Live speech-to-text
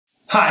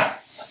Hi,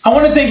 I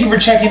want to thank you for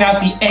checking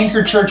out the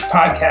Anchor Church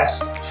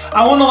podcast.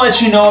 I want to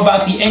let you know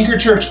about the Anchor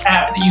Church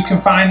app that you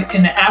can find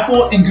in the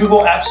Apple and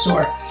Google App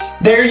Store.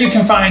 There you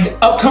can find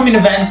upcoming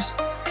events,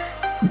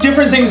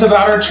 different things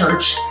about our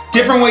church,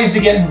 different ways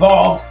to get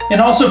involved, and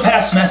also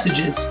past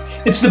messages.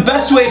 It's the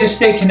best way to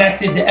stay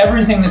connected to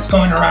everything that's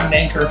going around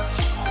Anchor.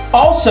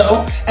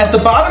 Also, at the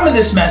bottom of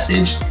this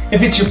message,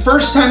 if it's your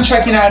first time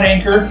checking out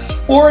Anchor,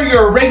 or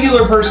you're a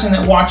regular person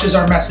that watches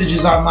our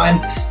messages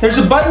online, there's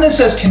a button that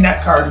says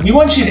Connect Card. We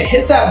want you to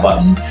hit that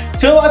button,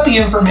 fill out the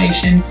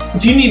information.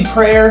 If you need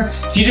prayer,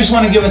 if you just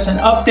want to give us an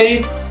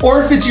update,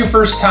 or if it's your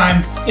first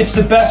time, it's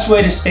the best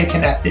way to stay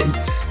connected.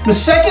 The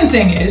second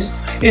thing is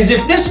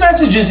if this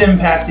message has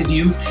impacted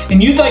you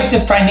and you'd like to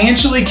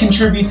financially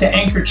contribute to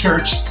Anchor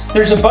Church,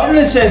 there's a button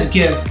that says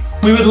Give.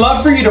 We would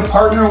love for you to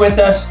partner with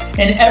us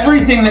in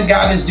everything that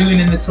God is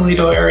doing in the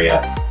Toledo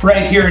area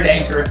right here at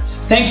Anchor.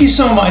 Thank you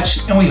so much,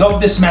 and we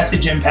hope this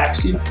message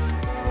impacts you.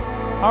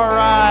 All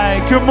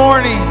right, good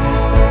morning.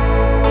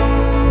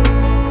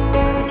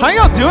 How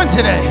y'all doing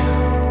today?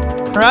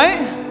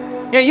 Right?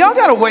 Yeah, y'all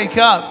gotta wake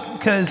up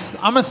because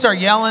I'm gonna start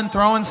yelling,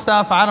 throwing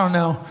stuff. I don't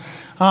know.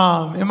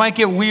 It might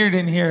get weird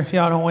in here if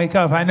y'all don't wake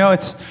up. I know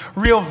it's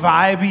real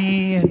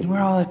vibey and we're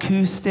all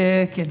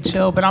acoustic and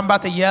chill, but I'm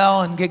about to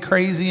yell and get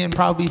crazy and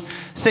probably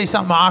say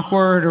something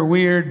awkward or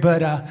weird.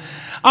 But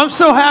I'm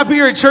so happy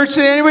you're at church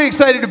today. Anybody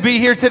excited to be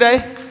here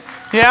today?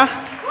 Yeah?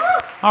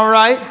 All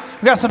right.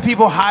 We got some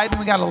people hiding.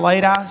 We got a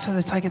light out, so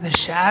it's like in the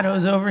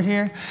shadows over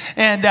here.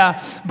 And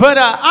but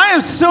I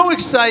am so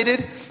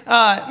excited.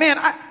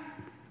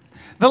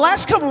 The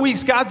last couple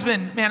weeks, I've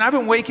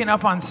been waking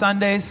up on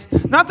Sundays.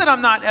 Not that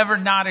I'm not ever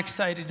not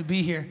excited to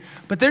be here,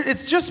 but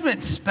it's just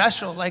been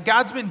special. Like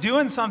God's been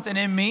doing something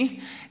in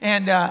me,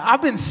 and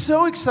I've been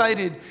so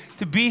excited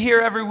to be here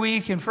every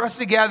week and for us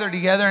to gather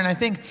together. And I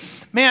think,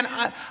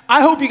 I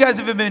hope you guys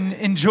have been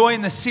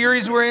enjoying the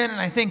series we're in. And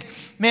I think,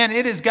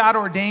 it is God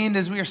ordained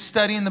as we are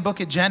studying the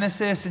book of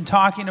Genesis and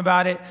talking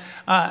about it.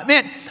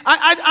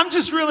 I'm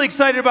just really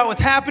excited about what's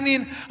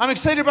happening. I'm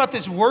excited about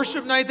this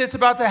worship night that's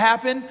about to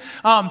happen.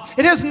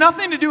 It has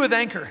nothing to do with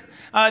Anchor.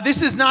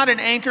 This is not an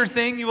Anchor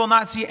thing. You will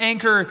not see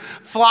Anchor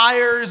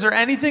flyers or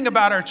anything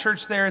about our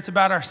church there. It's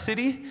about our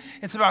city.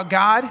 It's about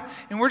God.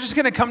 And we're just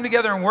going to come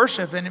together and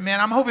worship. And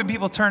I'm hoping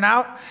people turn out.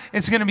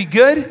 It's going to be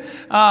good.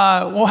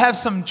 We'll have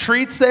some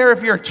treats there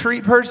if you're a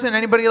treat person.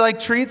 Anybody like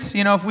treats?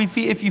 You know,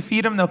 if you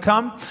feed them, they'll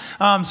come.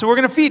 So we're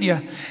going to feed you.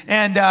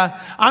 And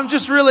I'm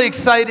just really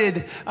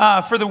excited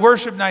for the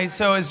worship night.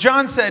 So as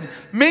John said,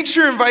 make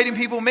sure you're inviting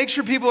people. Make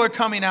sure people are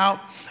coming out.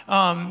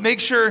 Make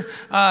sure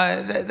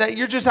that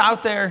you're just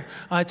out there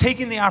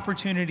taking the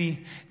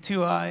opportunity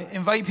to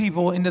invite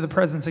people into the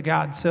presence of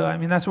God. So,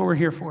 that's what we're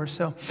here for.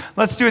 So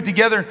let's do it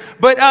together.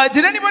 But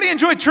did anybody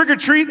enjoy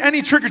trick-or-treat?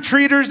 Any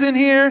trick-or-treaters in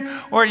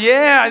here? Or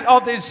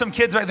there's some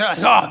kids right there like,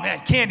 oh, man,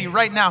 candy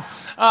right now.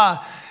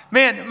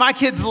 My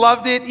kids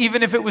loved it,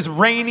 even if it was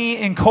rainy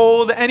and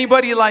cold.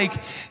 Anybody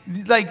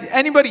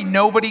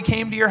nobody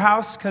came to your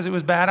house because it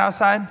was bad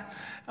outside?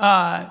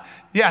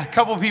 Yeah, a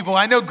couple of people.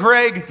 I know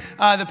Greg,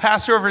 the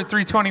pastor over at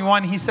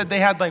 321, he said they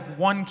had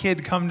one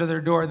kid come to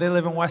their door. They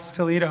live in West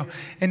Toledo,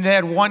 and they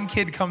had one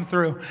kid come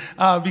through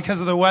because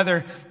of the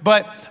weather.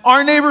 But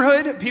our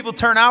neighborhood, people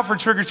turn out for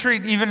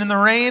trick-or-treat. Even in the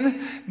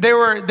rain, they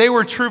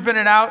were trooping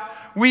it out.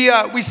 We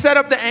set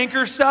up the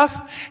Anchor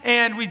stuff,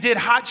 and we did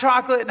hot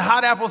chocolate and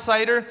hot apple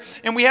cider,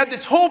 and we had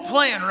this whole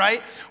plan,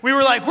 right? We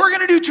were like, we're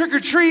going to do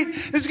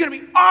trick-or-treat. This is going to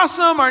be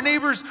awesome. Our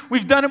neighbors,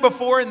 we've done it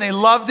before, and they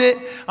loved it.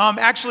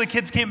 Actually,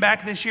 kids came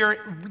back this year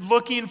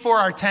looking for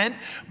our tent,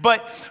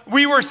 but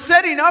we were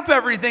setting up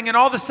everything, and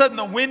all of a sudden,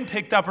 the wind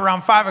picked up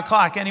around 5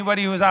 o'clock.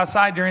 Anybody who was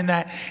outside during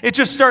that, it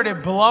just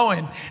started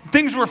blowing.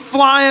 Things were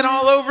flying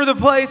all over the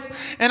place,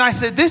 and I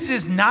said, this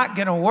is not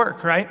going to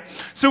work, right?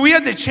 So we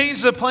had to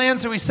change the plan,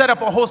 so we set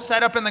up a whole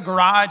setup in the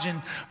garage,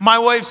 and my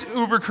wife's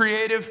uber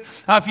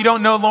creative. If you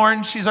don't know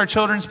Lauren, she's our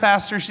children's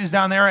pastor. She's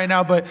down there right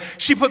now, but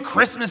she put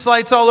Christmas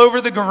lights all over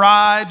the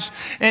garage,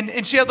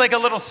 and she had a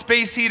little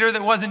space heater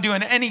that wasn't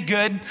doing any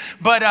good,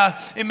 but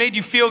it made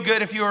you feel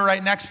good if you were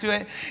right next to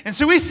it. And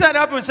so we set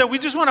up and said, we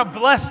just want to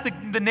bless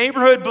the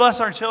neighborhood, bless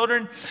our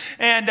children,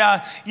 and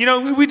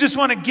we just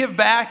want to give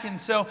back. And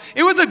so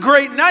it was a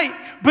great night,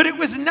 but it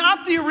was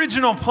not the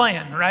original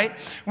plan, right?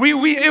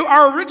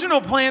 Our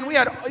original plan, we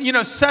had,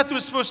 Seth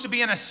was supposed to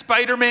be in a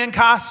Spider-Man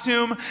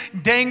costume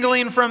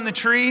dangling from the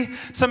tree.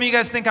 Some of you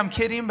guys think I'm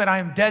kidding, but I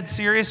am dead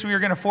serious. We were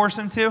going to force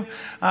him to.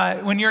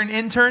 When you're an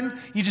intern,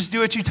 you just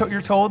do what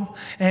you're told,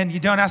 and you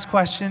don't ask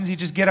questions. You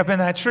just get up in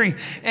that tree.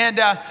 And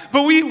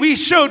but we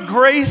showed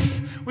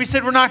grace. We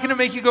said, we're not going to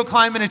make you go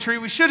climb in a tree.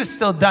 We should have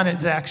still done it,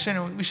 Zach.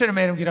 We should have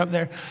made him get up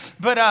there.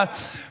 But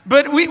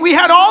we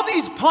had all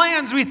these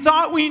plans. We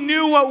thought we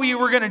knew what we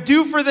were going to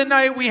do for the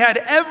night. We had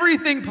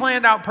everything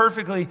planned out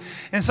perfectly.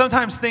 And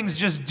sometimes things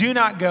just do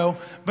not go.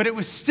 But it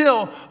was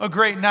still a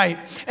great night.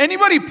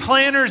 Anybody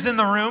planners in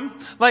the room?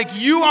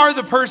 You are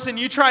the person,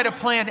 you try to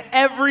plan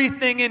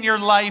everything in your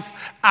life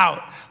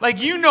out.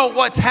 You know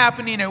what's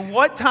happening at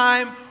what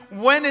time,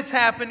 when it's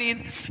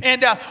happening.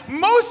 And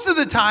most of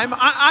the time,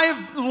 I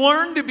have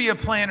learned to be a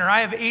planner.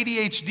 I have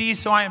ADHD,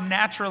 so I am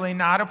naturally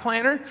not a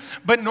planner.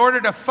 But in order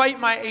to fight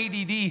my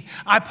ADD,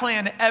 I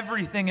plan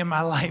everything in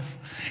my life.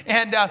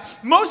 And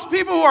most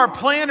people who are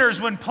planners,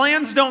 when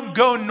plans don't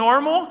go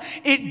normal,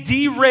 it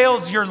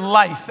derails your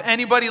life.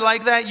 Anybody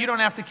like that? You don't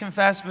have to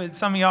confess, but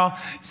some of y'all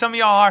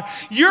are.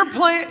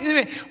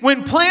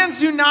 When plans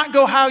do not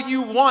go how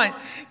you want,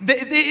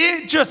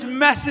 it just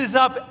messes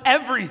up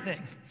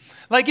everything.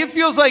 Like it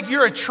feels like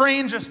you're a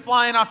train just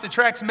flying off the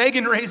tracks.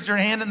 Megan raised her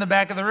hand in the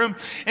back of the room.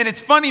 And it's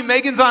funny,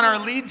 Megan's on our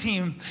lead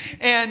team.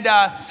 And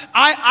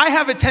I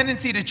have a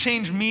tendency to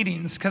change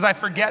meetings because I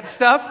forget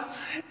stuff.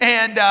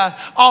 And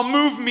I'll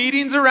move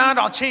meetings around.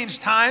 I'll change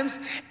times.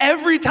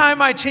 Every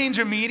time I change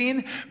a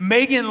meeting,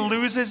 Megan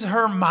loses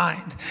her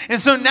mind. And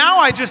so now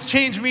I just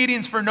change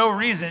meetings for no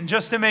reason,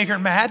 just to make her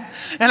mad.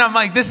 And I'm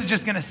like, this is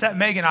just going to set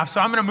Megan off. So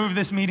I'm going to move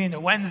this meeting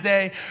to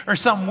Wednesday or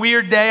some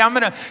weird day. I'm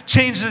going to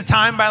change the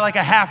time by like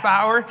a half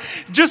hour.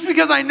 Just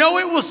because I know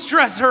it will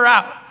stress her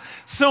out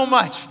so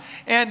much.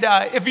 And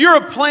if you're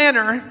a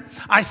planner,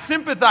 I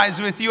sympathize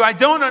with you. I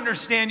don't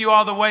understand you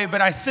all the way, but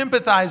I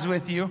sympathize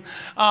with you.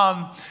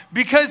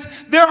 Because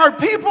there are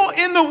people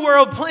in the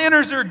world,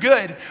 planners are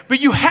good, but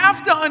you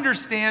have to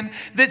understand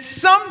that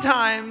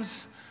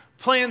sometimes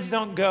plans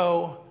don't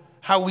go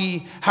how we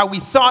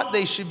thought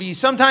they should be.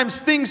 Sometimes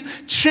things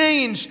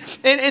change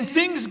and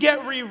things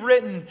get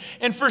rewritten.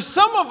 And for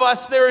some of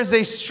us, there is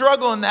a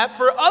struggle in that.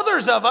 For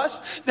others of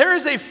us, there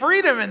is a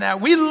freedom in that.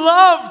 We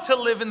love to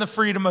live in the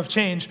freedom of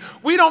change.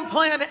 We don't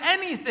plan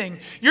anything.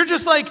 You're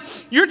just like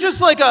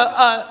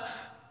a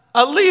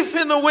leaf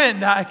in the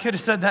wind. I could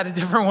have said that a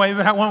different way,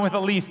 but I went with a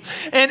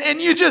leaf.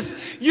 And you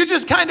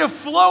just kind of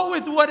flow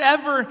with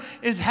whatever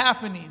is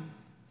happening.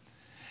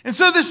 And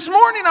so this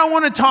morning I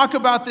want to talk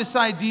about this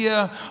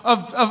idea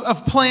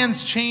of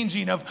plans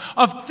changing,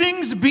 of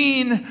things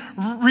being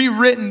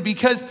rewritten,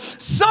 because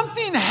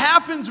something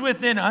happens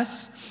within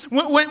us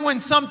when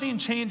something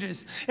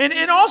changes.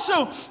 And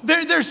also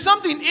there's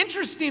something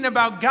interesting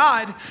about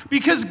God,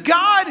 because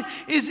God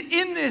is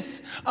in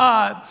this,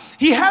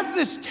 he has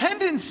this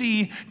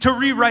tendency to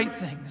rewrite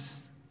things.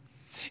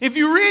 If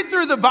you read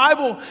through the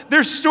Bible,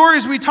 there's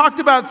stories. We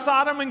talked about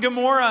Sodom and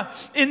Gomorrah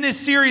in this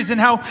series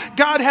and how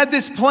God had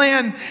this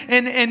plan.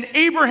 And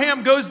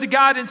Abraham goes to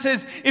God and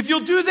says, if you'll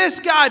do this,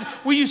 God,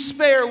 will you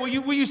spare? Will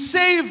you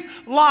save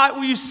Lot?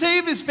 Will you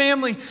save his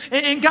family?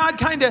 And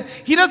God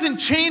he doesn't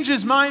change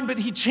his mind, but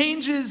he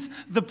changes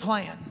the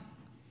plan.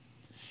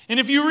 And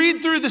if you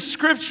read through the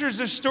scriptures,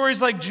 there's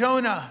stories like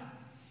Jonah.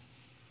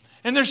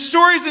 And there's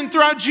stories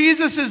throughout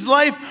Jesus'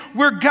 life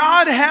where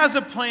God has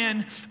a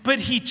plan, but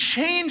he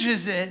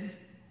changes it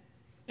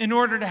in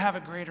order to have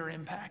a greater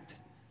impact.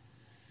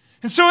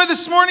 And so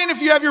this morning, if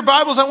you have your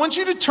Bibles, I want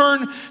you to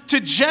turn to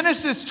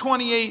Genesis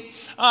 28.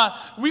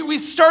 We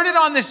started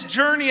on this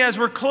journey as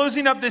we're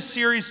closing up this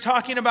series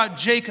talking about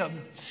Jacob.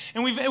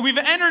 And we've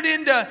entered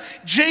into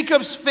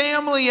Jacob's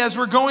family as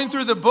we're going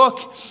through the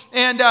book.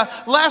 And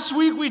last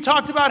week we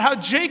talked about how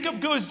Jacob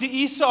goes to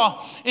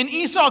Esau, and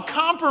Esau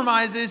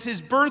compromises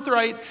his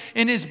birthright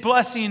and his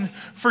blessing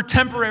for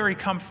temporary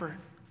comfort.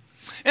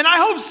 And I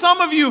hope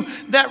some of you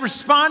that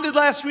responded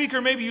last week,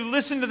 or maybe you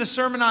listened to the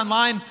sermon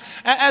online,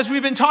 as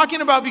we've been talking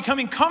about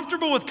becoming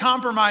comfortable with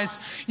compromise,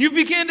 you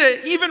begin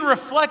to even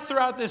reflect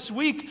throughout this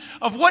week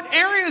of what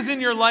areas in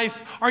your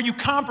life are you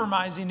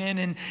compromising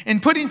in,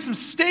 and putting some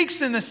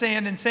stakes in the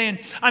sand and saying,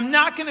 I'm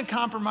not going to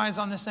compromise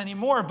on this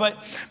anymore.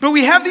 But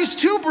we have these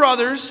two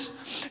brothers,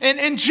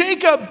 and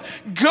Jacob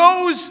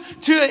goes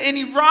and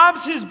he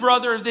robs his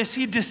brother of this.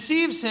 He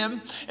deceives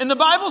him. And the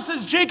Bible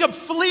says Jacob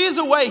flees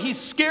away. He's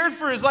scared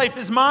for his life.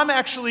 His mom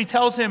actually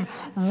tells him,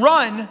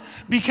 run,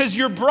 because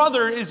your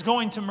brother is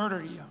going to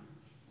murder you.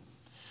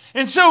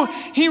 And so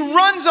he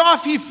runs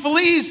off. He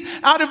flees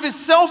out of his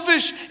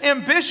selfish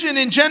ambition.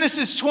 In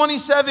Genesis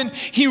 27,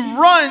 he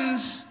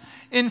runs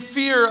in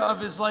fear of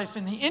his life.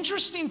 And the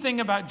interesting thing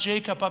about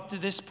Jacob up to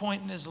this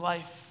point in his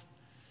life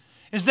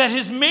is that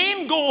his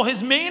main goal,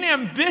 his main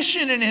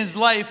ambition in his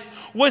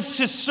life was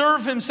to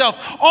serve himself.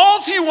 All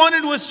he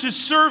wanted was to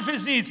serve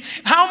his needs.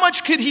 How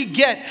much could he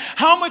get?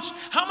 How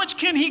much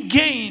can he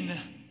gain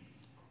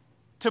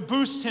to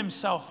boost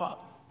himself up?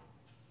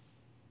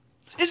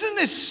 Isn't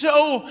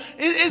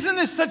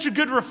this such a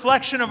good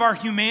reflection of our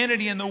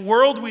humanity and the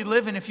world we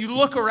live in? If you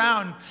look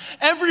around,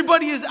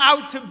 everybody is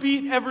out to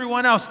beat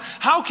everyone else.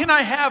 How can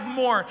I have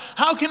more?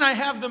 How can I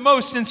have the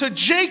most? And so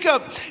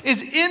Jacob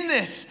is in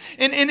this,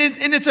 and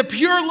it's a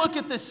pure look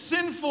at the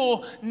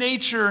sinful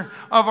nature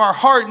of our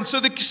heart. And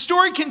so the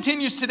story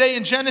continues today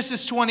in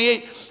Genesis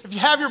 28. If you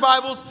have your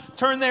Bibles,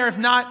 turn there. If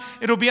not,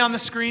 it'll be on the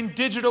screen.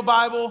 Digital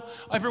Bible.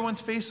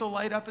 Everyone's face will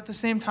light up at the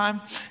same time.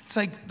 It's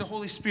like the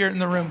Holy Spirit in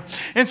the room.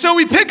 And so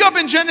we pick up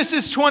in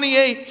Genesis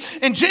 28,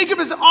 and Jacob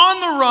is on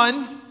the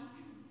run,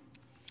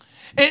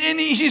 and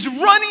he's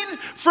running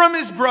from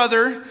his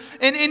brother,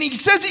 and he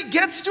says he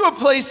gets to a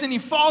place and he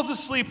falls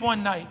asleep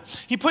one night.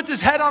 He puts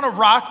his head on a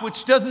rock,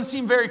 which doesn't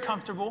seem very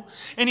comfortable,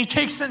 and he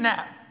takes a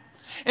nap.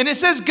 And it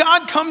says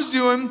God comes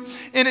to him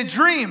in a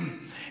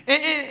dream.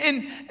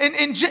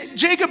 And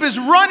Jacob is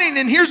running,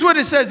 and here's what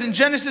it says in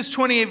Genesis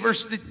 28,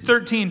 verse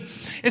 13.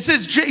 It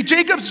says,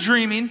 Jacob's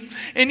dreaming,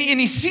 and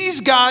he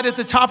sees God at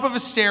the top of a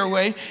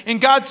stairway,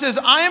 and God says,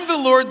 I am the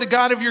Lord, the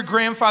God of your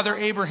grandfather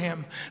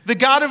Abraham, the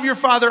God of your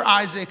father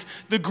Isaac.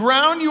 The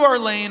ground you are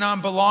laying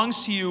on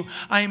belongs to you.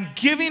 I am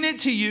giving it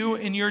to you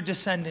and your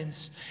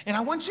descendants. And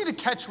I want you to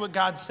catch what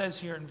God says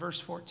here in verse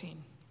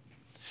 14.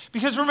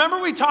 Because remember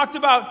we talked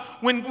about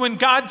when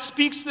God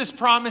speaks this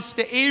promise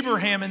to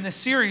Abraham in this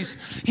series,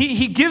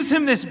 he gives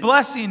him this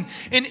blessing.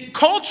 And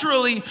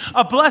culturally,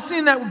 a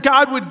blessing that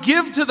God would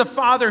give to the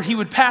father, he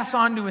would pass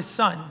on to his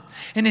son.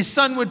 And his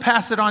son would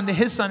pass it on to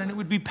his son, and it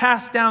would be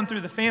passed down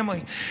through the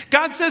family.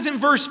 God says in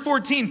verse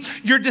 14,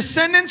 your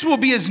descendants will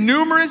be as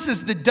numerous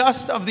as the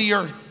dust of the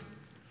earth.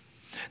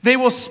 They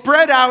will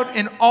spread out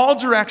in all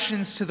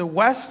directions, to the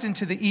west and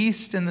to the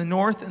east and the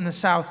north and the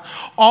south.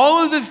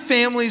 All of the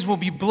families will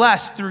be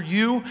blessed through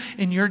you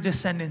and your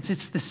descendants.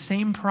 It's the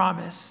same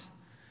promise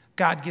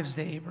God gives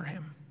to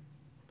Abraham.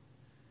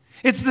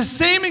 It's the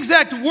same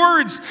exact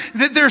words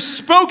that they're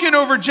spoken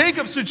over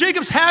Jacob. So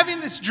Jacob's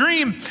having this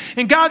dream,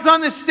 and God's on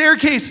this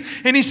staircase,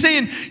 and he's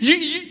saying,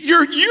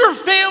 your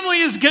family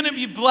is going to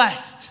be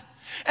blessed.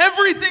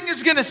 Everything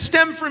is going to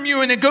stem from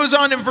you. And it goes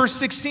on in verse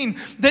 16.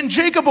 Then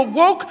Jacob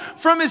awoke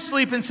from his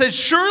sleep and said,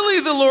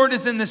 surely the Lord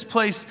is in this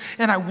place,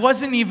 and I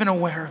wasn't even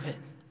aware of it.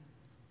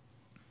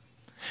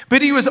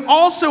 But he was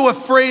also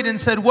afraid and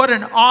said, what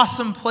an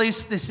awesome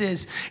place this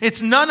is.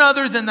 It's none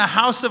other than the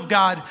house of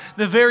God,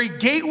 the very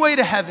gateway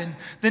to heaven.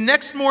 The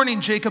next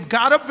morning, Jacob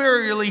got up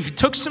very early. He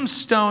took some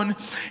stone,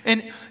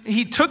 and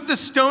he took the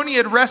stone he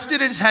had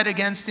rested his head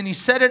against, and he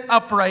set it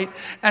upright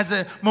as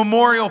a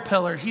memorial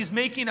pillar. He's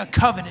making a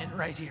covenant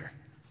right here.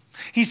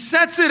 He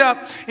sets it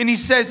up, and he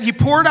says, he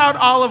poured out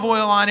olive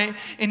oil on it,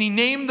 and he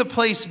named the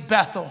place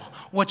Bethel,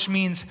 which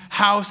means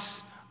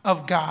house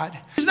of God.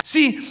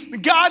 See,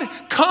 God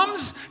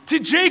comes to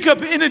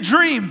Jacob in a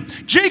dream.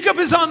 Jacob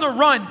is on the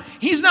run.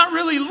 He's not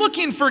really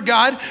looking for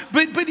God,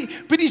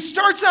 but he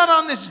starts out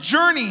on this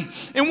journey.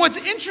 And what's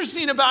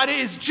interesting about it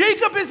is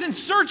Jacob isn't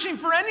searching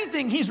for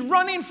anything. He's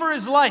running for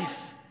his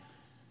life.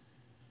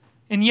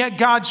 And yet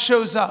God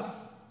shows up.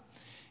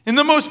 In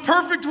the most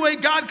perfect way,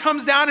 God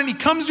comes down and he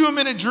comes to him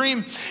in a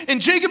dream. And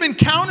Jacob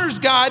encounters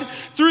God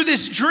through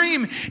this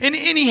dream. And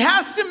he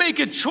has to make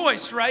a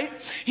choice, right?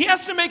 He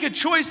has to make a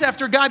choice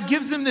after God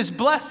gives him this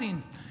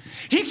blessing.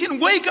 He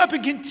can wake up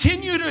and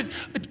continue to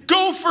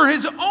go for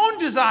his own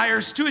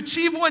desires to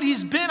achieve what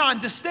he's been on,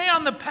 to stay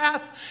on the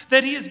path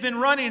that he has been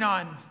running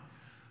on.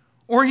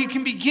 Or he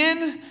can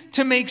begin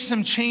to make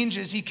some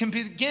changes. He can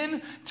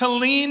begin to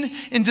lean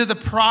into the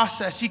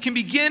process. He can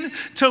begin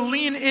to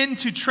lean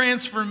into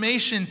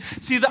transformation.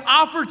 See, the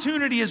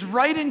opportunity is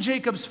right in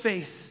Jacob's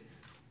face,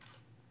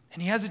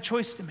 and he has a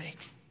choice to make.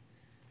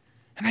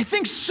 And I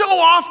think so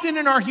often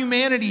in our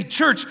humanity,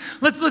 church,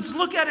 let's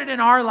look at it in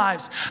our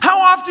lives. How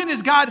often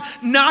is God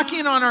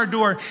knocking on our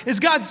door? Is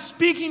God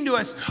speaking to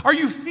us? Are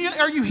you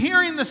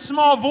hearing the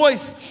small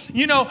voice,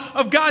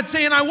 of God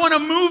saying, I want to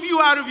move you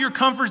out of your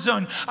comfort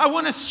zone. I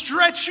want to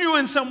stretch you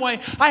in some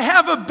way. I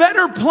have a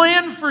better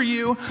plan for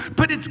you,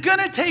 but it's going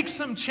to take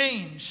some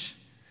change.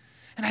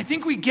 And I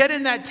think we get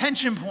in that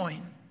tension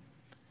point.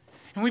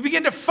 And we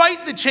begin to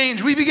fight the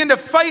change. We begin to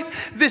fight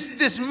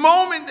this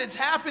moment that's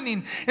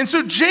happening. And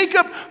so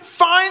Jacob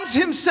finds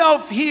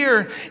himself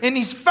here, and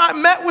he's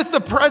met with the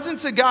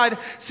presence of God.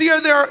 See,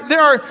 there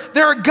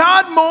are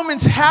God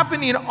moments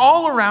happening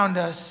all around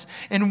us,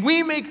 and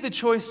we make the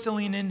choice to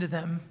lean into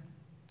them,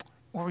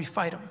 or we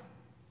fight them.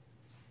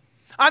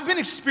 I've been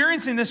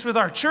experiencing this with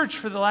our church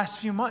for the last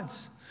few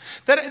months.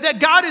 That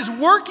God is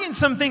working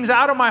some things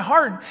out of my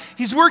heart.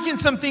 He's working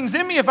some things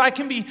in me if I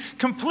can be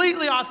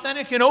completely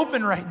authentic and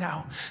open right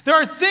now. There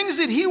are things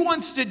that he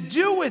wants to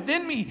do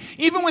within me,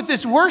 even with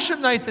this worship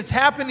night that's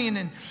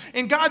happening.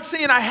 And God's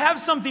saying, I have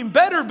something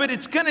better, but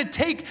it's going to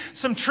take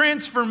some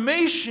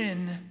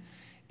transformation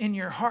in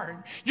your heart.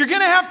 You're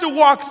going to have to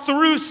walk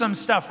through some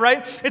stuff,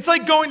 right? It's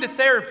like going to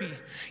therapy.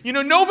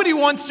 Nobody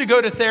wants to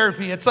go to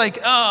therapy. It's like,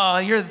 oh,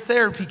 you're the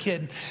therapy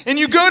kid. And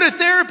you go to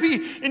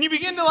therapy and you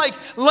begin to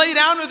lay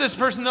down with this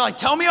person. They're like,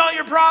 tell me all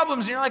your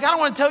problems. And you're like, I don't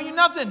want to tell you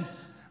nothing,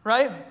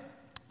 right?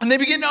 And they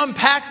begin to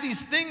unpack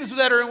these things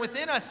that are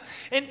within us.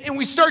 And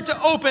we start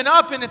to open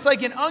up, and it's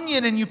like an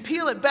onion, and you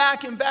peel it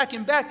back and back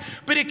and back.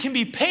 But it can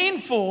be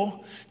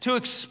painful to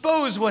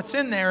expose what's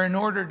in there in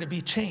order to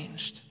be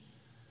changed.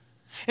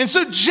 And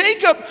so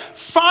Jacob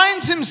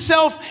finds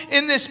himself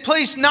in this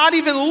place, not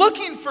even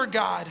looking for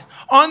God,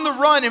 on the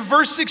run. In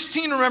verse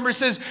 16, remember, it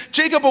says,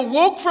 Jacob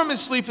awoke from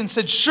his sleep and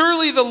said,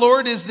 surely the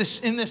Lord is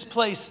in this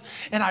place,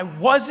 and I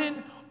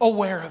wasn't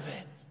aware of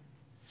it.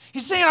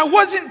 He's saying, I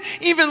wasn't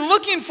even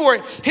looking for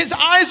it. His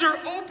eyes are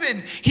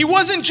open. He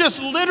wasn't just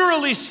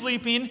literally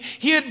sleeping.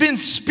 He had been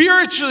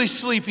spiritually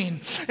sleeping.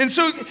 And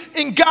so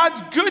in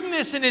God's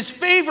goodness and his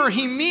favor,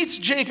 he meets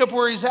Jacob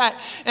where he's at.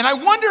 And I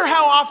wonder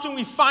how often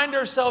we find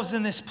ourselves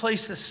in this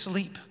place of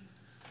sleep.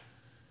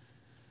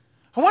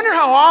 I wonder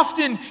how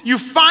often you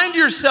find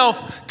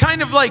yourself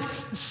kind of like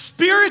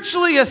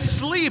spiritually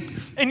asleep,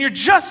 and you're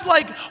just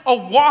like a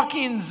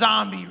walking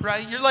zombie,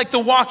 right? You're like the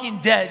Walking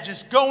Dead,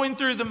 just going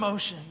through the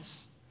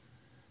motions.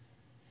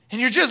 And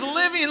you're just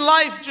living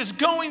life, just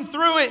going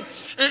through it.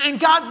 And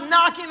God's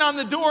knocking on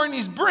the door and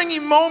he's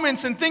bringing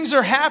moments and things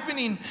are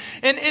happening.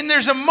 And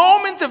there's a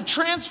moment of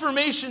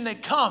transformation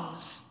that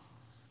comes.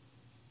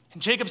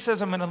 And Jacob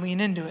says, I'm going to lean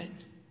into it.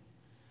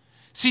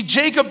 See,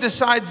 Jacob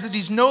decides that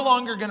he's no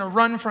longer going to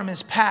run from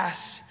his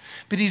past,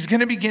 but he's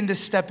going to begin to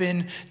step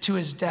into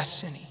his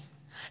destiny.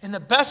 And the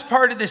best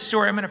part of this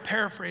story, I'm going to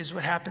paraphrase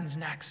what happens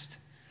next.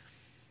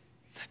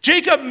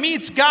 Jacob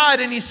meets God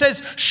and he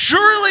says,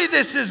 surely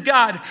this is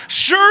God.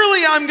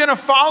 Surely I'm going to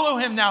follow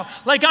him now.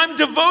 Like I'm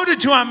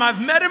devoted to him.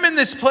 I've met him in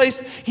this place.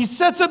 He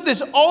sets up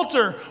this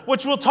altar,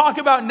 which we'll talk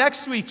about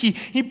next week.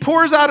 He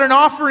pours out an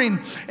offering.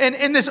 And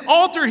in this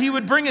altar, he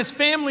would bring his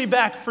family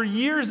back for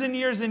years and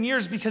years and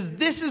years because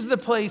this is the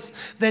place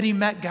that he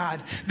met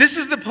God. This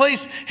is the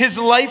place his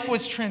life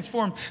was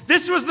transformed.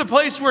 This was the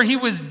place where he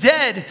was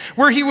dead,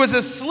 where he was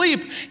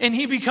asleep, and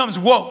he becomes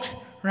woke,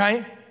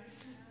 right?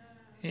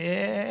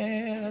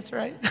 Yeah, that's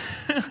right.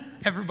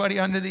 Everybody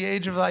under the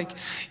age of all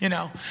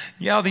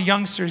the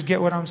youngsters get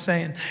what I'm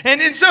saying.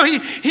 And so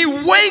he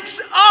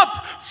wakes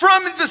up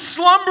from the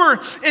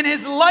slumber and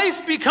his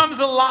life becomes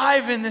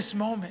alive in this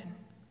moment.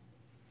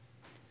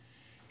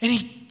 And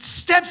he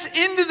steps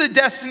into the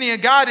destiny of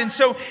God. And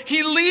so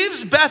he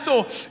leaves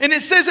Bethel. And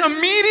it says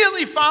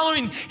immediately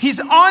following, he's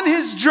on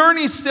his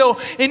journey still.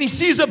 And he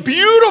sees a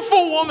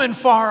beautiful woman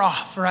far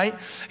off, right?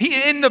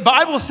 And the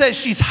Bible says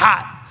she's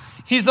hot.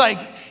 He's like,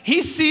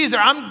 he sees her.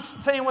 I'm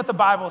saying what the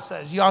Bible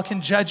says. Y'all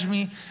can judge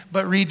me,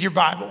 but read your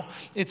Bible.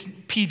 It's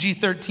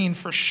PG-13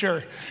 for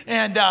sure.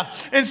 And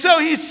so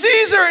he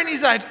sees her and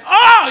he's like,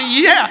 oh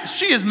yeah,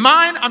 she is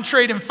mine. I'm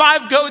trading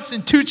 5 goats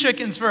and 2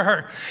 chickens for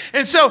her.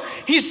 And so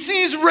he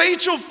sees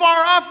Rachel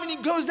far off and he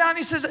goes down and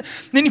he says,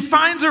 then he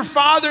finds her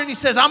father and he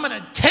says, I'm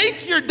going to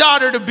take your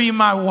daughter to be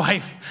my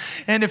wife.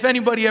 And if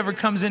anybody ever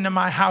comes into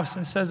my house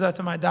and says that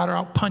to my daughter,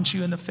 I'll punch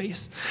you in the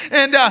face.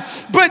 And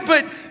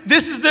but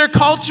this is their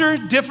culture,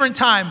 different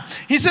time.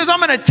 He says, I'm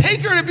going to take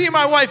her to be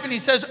my wife. And he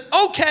says,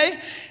 okay.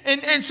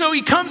 And so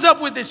he comes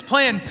up with this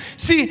plan.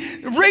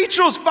 See,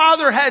 Rachel's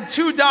father had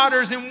 2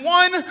 daughters, and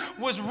one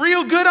was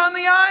real good on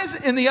the eyes,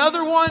 and the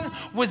other one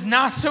was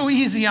not so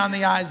easy on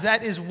the eyes.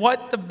 That is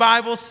what the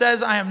Bible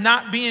says. I am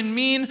not being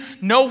mean.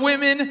 No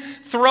women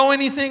throw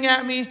anything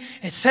at me.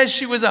 It says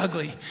she was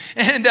ugly.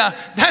 And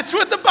that's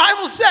what the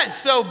Bible says.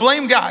 So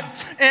blame God.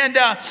 And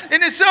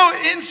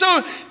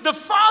so the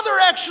father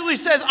actually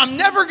says, I'm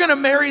never going to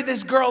marry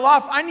this girl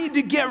off. I need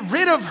to get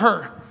rid of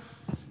her.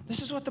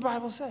 This is what the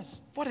Bible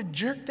says. What a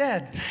jerk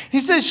dad. He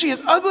says, she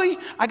is ugly.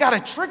 I got to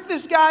trick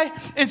this guy.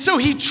 And so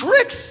he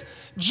tricks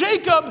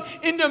Jacob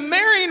into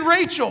marrying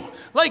Rachel.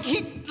 Like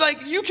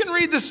you can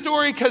read the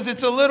story because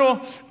it's a little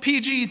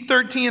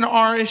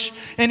PG-13-R-ish.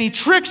 And he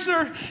tricks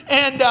her.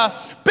 And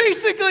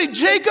basically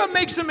Jacob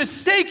makes a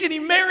mistake and he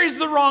marries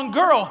the wrong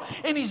girl.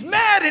 And he's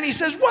mad and he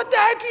says, what the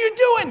heck are you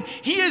doing?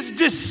 He is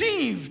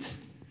deceived.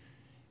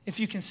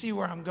 If you can see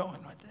where I'm going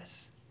with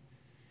this.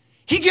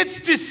 He gets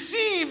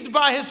deceived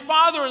by his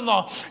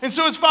father-in-law. And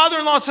so his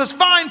father-in-law says,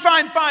 fine,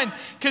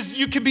 because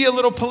you could be a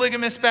little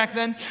polygamous back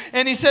then.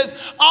 And he says,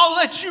 I'll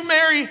let you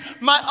marry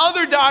my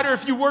other daughter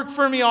if you work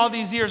for me all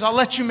these years. I'll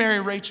let you marry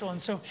Rachel.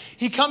 And so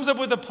he comes up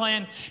with a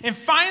plan. And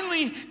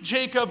finally,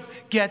 Jacob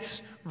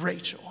gets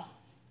Rachel.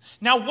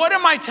 Now, what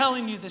am I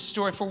telling you this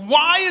story for?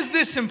 Why is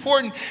this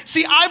important?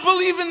 See, I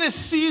believe in this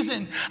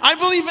season. I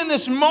believe in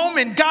this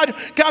moment.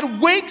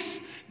 God wakes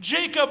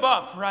Jacob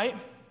up, right?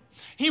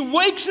 He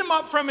wakes him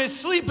up from his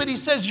sleep, but he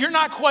says, you're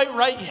not quite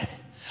right yet.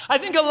 I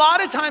think a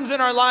lot of times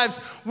in our lives,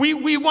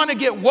 we want to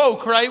get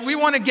woke, right? We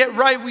want to get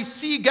right. We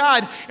see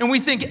God and we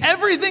think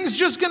everything's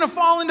just going to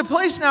fall into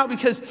place now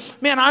because,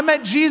 man, I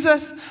met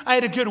Jesus. I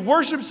had a good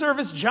worship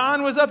service.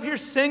 John was up here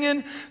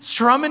singing,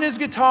 strumming his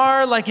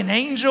guitar like an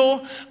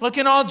angel,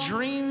 looking all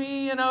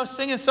dreamy,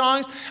 singing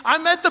songs. I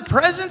met the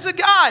presence of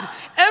God.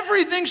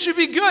 Everything should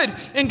be good.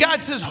 And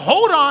God says,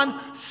 hold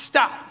on,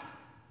 stop.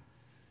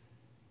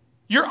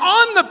 You're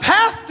on the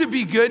path to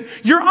be good.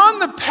 You're on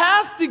the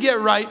path to get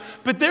right.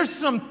 But there's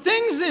some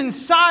things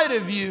inside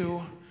of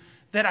you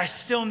that I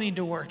still need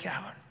to work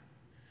out.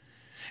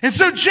 And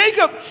so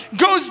Jacob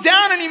goes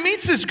down and he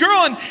meets this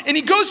girl and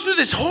he goes through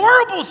this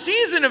horrible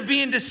season of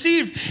being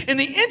deceived. And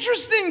the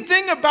interesting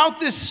thing about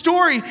this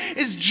story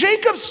is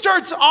Jacob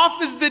starts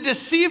off as the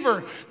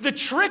deceiver, the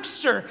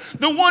trickster,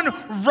 the one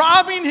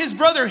robbing his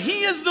brother.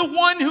 He is the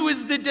one who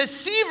is the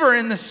deceiver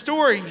in the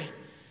story.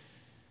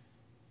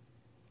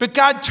 But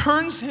God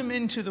turns him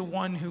into the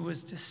one who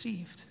was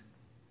deceived.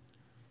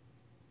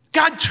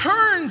 God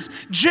turns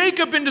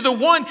Jacob into the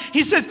one.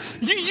 He says,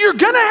 you're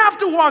going to have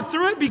to walk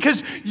through it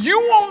because you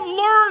won't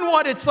learn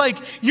what it's like.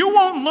 You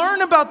won't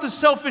learn about the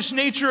selfish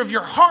nature of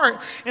your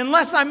heart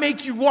unless I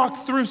make you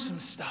walk through some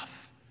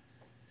stuff.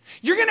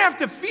 You're going to have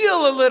to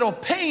feel a little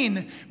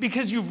pain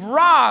because you've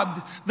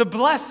robbed the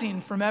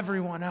blessing from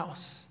everyone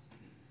else.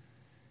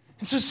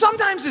 And so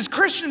sometimes as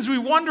Christians, we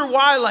wonder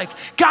why, like,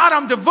 God,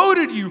 I'm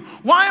devoted to you.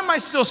 Why am I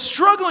still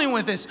struggling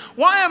with this?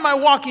 Why am I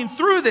walking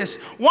through this?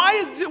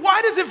 Why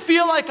does it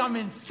feel like I'm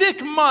in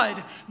thick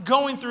mud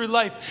going through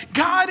life?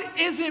 God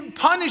isn't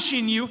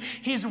punishing you.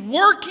 He's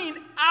working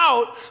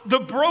out the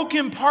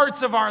broken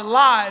parts of our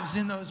lives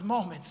in those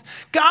moments.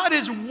 God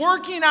is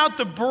working out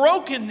the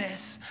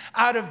brokenness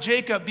out of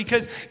Jacob,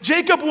 because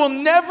Jacob will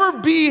never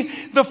be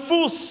the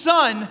full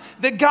son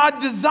that God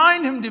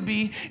designed him to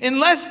be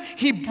unless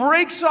he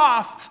breaks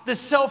off the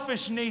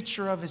selfish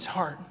nature of his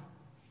heart.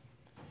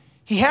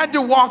 He had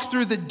to walk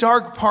through the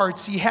dark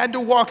parts. He had to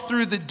walk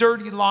through the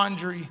dirty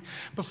laundry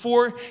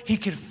before he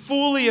could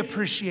fully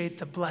appreciate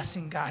the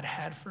blessing God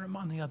had for him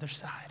on the other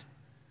side.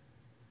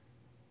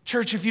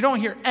 Church, if you don't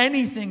hear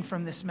anything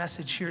from this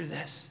message, hear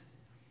this.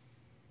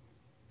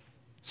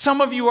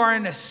 Some of you are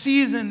in a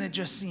season that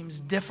just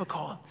seems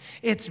difficult.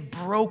 It's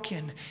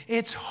broken.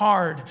 It's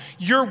hard.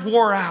 You're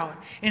wore out.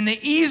 And the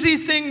easy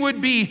thing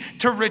would be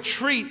to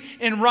retreat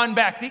and run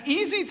back. The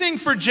easy thing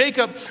for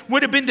Jacob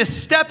would have been to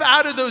step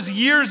out of those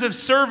years of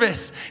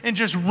service and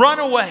just run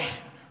away.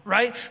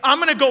 Right? I'm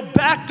going to go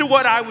back to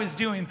what I was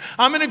doing.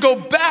 I'm going to go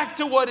back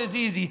to what is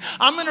easy.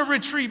 I'm going to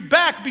retreat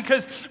back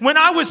because when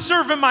I was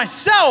serving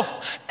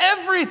myself,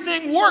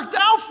 everything worked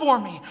out for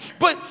me.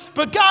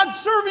 But God,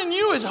 serving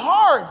you is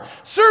hard.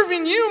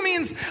 Serving you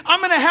means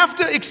I'm going to have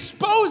to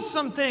expose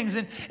some things,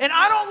 and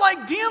I don't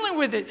like dealing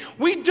with it.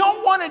 We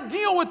don't want to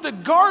deal with the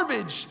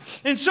garbage.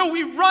 And so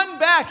we run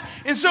back.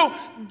 And so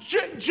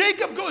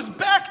Jacob goes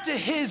back to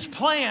his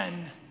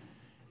plan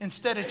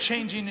instead of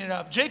changing it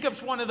up.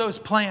 Jacob's one of those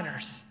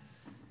planners.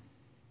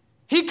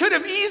 He could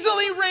have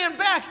easily ran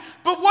back,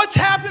 but what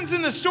happens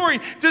in the story?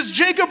 Does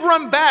Jacob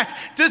run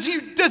back? Does he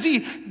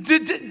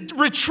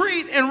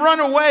retreat and run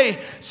away?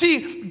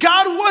 See,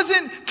 God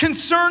wasn't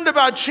concerned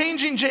about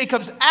changing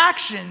Jacob's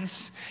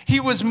actions. He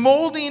was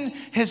molding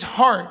his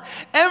heart.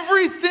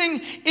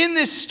 Everything in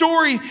this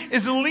story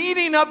is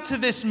leading up to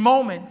this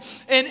moment.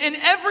 And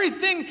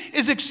everything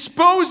is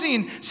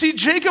exposing. See,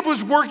 Jacob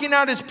was working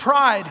out his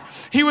pride.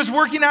 He was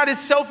working out his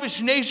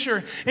selfish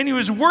nature. And he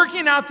was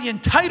working out the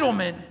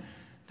entitlement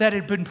that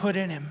had been put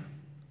in him.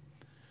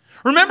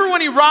 Remember when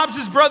he robs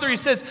his brother, he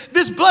says,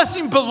 this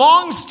blessing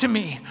belongs to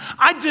me.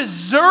 I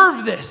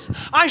deserve this.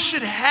 I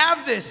should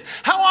have this.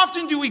 How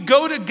often do we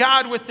go to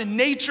God with the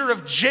nature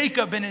of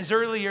Jacob in his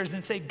early years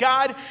and say,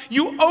 God,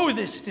 you owe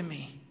this to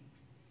me.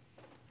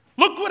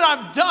 Look what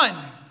I've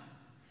done.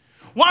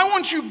 Why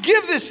won't you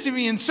give this to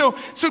me? And so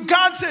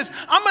God says,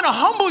 I'm going to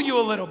humble you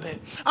a little bit.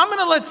 I'm going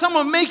to let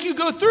someone make you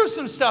go through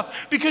some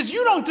stuff because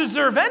you don't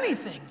deserve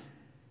anything.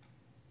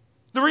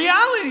 The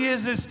reality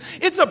is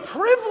it's a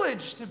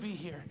privilege to be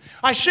here.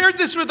 I shared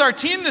this with our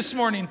team this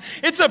morning.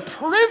 It's a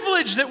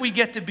privilege that we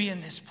get to be in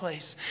this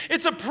place.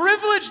 It's a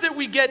privilege that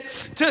we get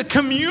to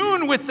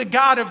commune with the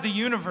God of the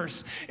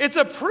universe. It's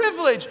a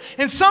privilege.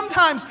 And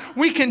sometimes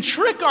we can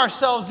trick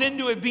ourselves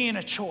into it being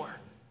a chore.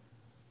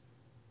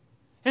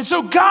 And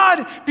so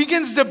God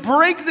begins to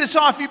break this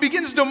off. He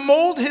begins to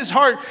mold his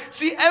heart.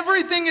 See,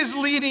 everything is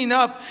leading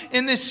up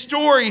in this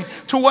story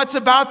to what's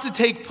about to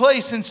take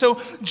place. And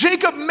so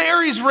Jacob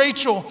marries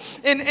Rachel,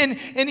 and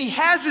he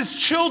has his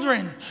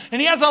children, and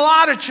he has a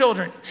lot of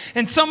children.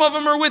 And some of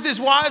them are with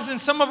his wives,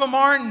 and some of them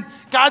aren't. And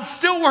God's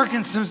still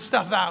working some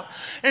stuff out.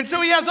 And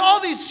so he has all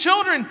these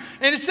children,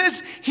 and it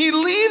says he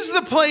leaves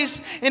the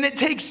place, and it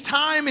takes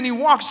time, and he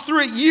walks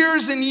through it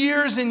years and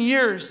years and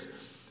years.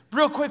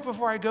 Real quick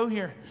before I go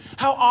here,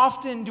 how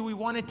often do we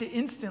want it to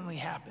instantly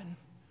happen?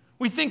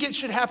 We think it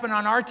should happen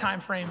on our time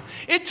frame.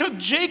 It took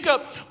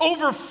Jacob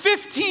over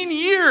 15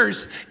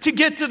 years to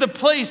get to the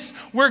place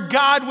where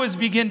God was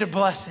beginning to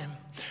bless him.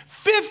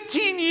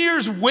 15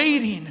 years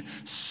waiting,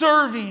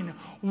 serving,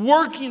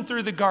 working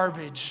through the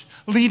garbage,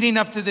 leading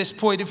up to this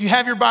point. If you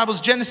have your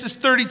Bibles, Genesis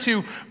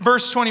 32,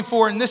 verse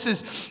 24, and this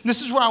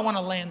is where I want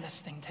to land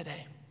this thing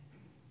today.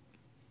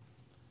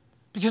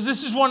 Because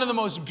this is one of the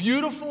most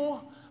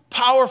beautiful,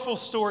 powerful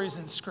stories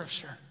in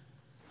Scripture.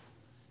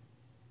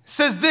 It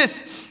says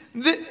this,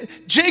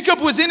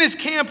 Jacob was in his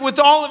camp with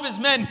all of his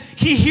men.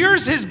 He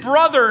hears his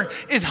brother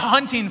is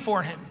hunting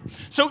for him.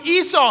 So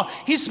Esau,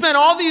 he spent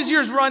all these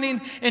years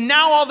running, and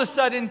now all of a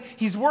sudden,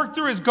 he's worked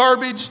through his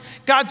garbage.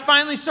 God's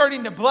finally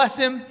starting to bless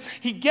him.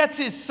 He gets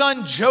his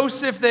son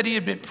Joseph that he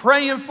had been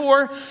praying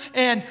for,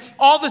 and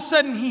all of a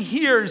sudden he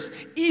hears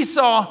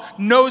Esau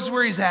knows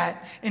where he's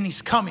at, and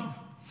he's coming.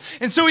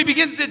 And so he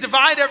begins to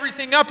divide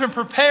everything up and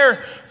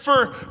prepare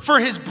for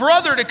his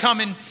brother to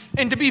come in.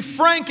 And to be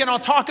frank, and I'll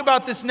talk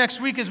about this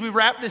next week as we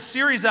wrap this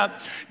series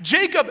up,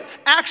 Jacob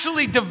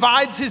actually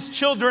divides his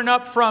children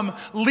up from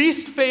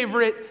least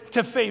favorite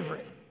to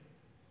favorite.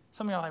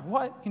 Some of you are like,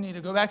 what? You need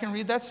to go back and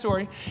read that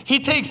story. He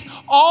takes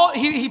all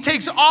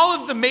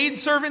of the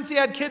maidservants he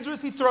had kids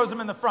with, he throws them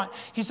in the front.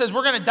 He says,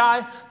 we're going to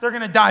die. They're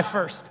going to die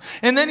first.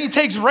 And then he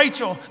takes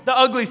Rachel, the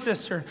ugly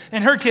sister,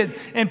 and her kids,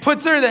 and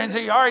puts her there and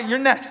says, all right, you're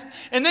next.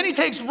 And then he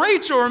takes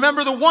Rachel,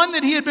 remember the one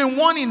that he had been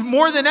wanting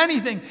more than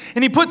anything,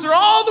 and he puts her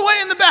all the way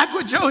in the back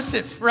with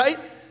Joseph, right?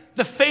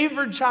 The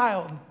favored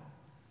child.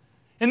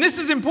 And this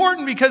is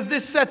important because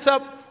this sets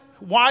up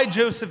why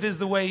Joseph is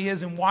the way he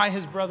is and why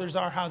his brothers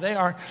are how they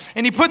are.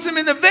 And he puts them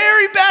in the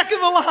very back of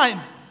the line.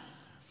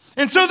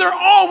 And so they're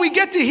all we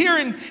get to hear.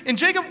 And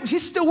Jacob,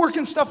 he's still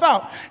working stuff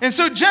out. And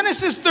so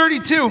Genesis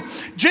 32,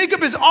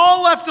 Jacob is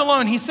all left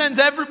alone. He sends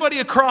everybody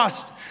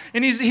across.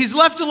 And he's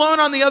left alone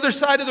on the other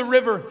side of the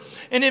river.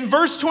 And in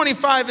verse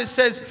 25, it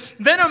says,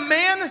 then a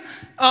man,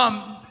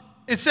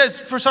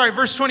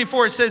 verse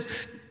 24, it says,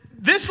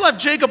 this left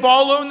Jacob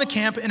all alone in the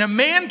camp, and a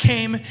man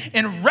came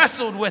and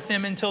wrestled with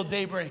him until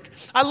daybreak.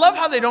 I love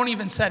how they don't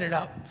even set it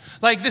up.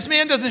 Like, this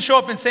man doesn't show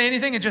up and say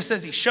anything. It just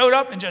says he showed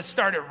up and just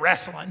started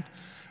wrestling,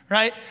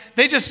 right?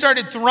 They just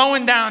started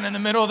throwing down in the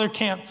middle of their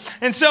camp.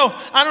 And so,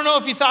 I don't know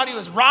if he thought he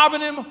was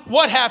robbing him,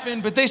 what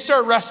happened, but they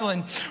start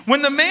wrestling.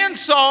 When the man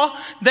saw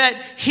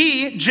that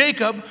he,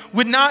 Jacob,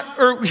 would not,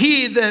 or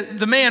he,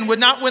 the man, would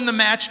not win the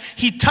match,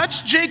 he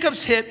touched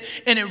Jacob's hip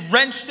and it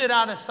wrenched it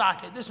out of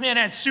socket. This man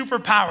had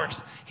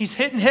superpowers. He's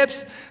hitting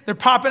hips, they're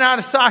popping out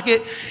of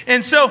socket.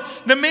 And so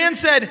the man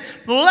said,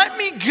 let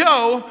me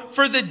go,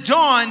 for the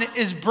dawn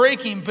is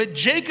breaking. But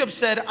Jacob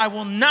said, I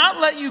will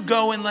not let you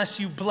go unless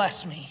you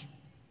bless me.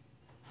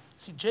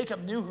 See,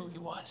 Jacob knew who he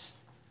was.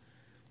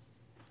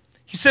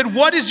 He said,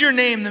 what is your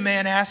name? The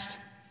man asked.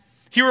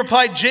 He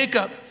replied,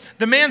 Jacob.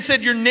 The man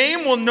said, your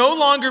name will no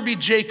longer be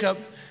Jacob.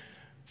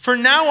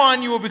 From now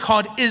on, you will be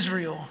called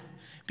Israel,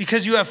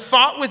 because you have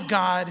fought with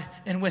God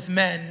and with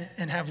men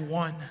and have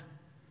won.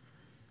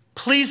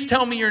 Please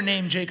tell me your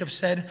name, Jacob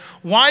said.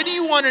 Why do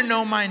you want to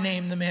know my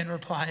name? The man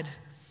replied.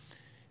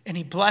 And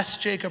he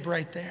blessed Jacob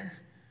right there.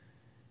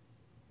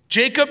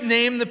 Jacob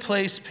named the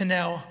place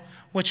Peniel,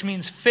 which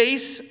means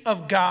face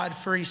of God,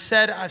 for he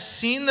said, I've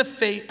seen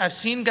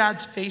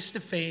God's face to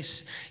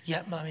face,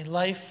 yet my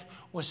life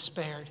was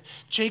spared.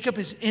 Jacob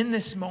is in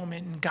this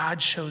moment and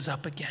God shows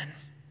up again.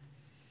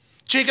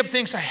 Jacob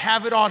thinks, I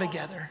have it all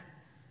together.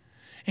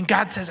 And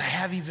God says, I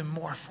have even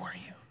more for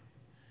you.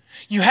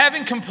 You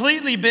haven't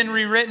completely been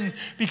rewritten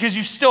because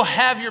you still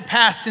have your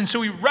past. And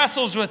so he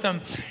wrestles with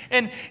them.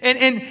 And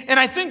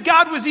I think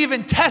God was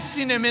even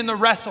testing him in the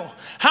wrestle.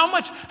 How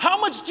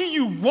much do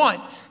you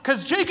want?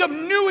 Because Jacob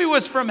knew he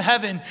was from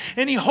heaven.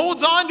 And he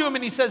holds on to him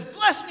and he says,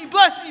 bless me,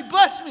 bless me,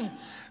 bless me.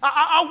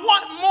 I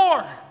want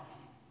more.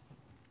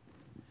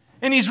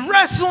 And he's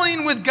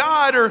wrestling with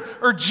God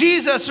or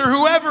Jesus or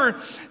whoever.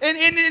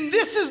 And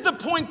this is the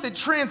point that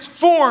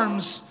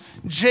transforms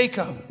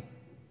Jacob.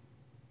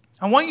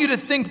 I want you to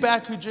think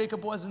back who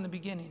Jacob was in the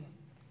beginning.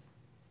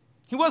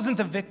 He wasn't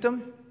the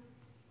victim.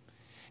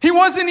 He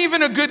wasn't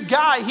even a good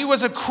guy. He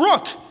was a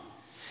crook.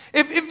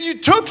 If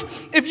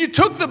you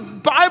took the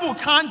Bible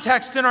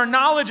context and our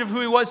knowledge of who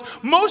he was,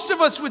 most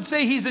of us would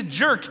say he's a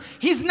jerk.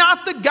 He's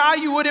not the guy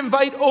you would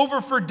invite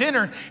over for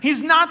dinner.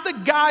 He's not the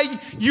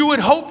guy you would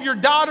hope your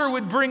daughter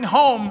would bring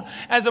home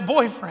as a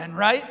boyfriend,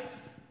 right?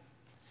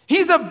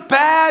 He's a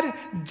bad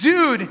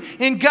dude,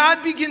 and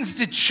God begins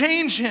to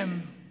change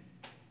him.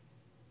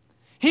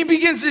 He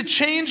begins to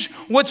change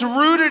what's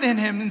rooted in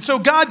him. And so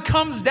God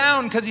comes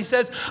down because he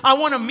says, I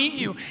want to meet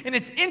you. And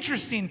it's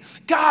interesting.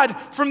 God,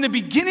 from the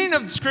beginning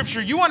of the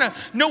scripture, you want to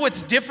know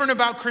what's different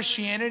about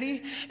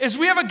Christianity? Is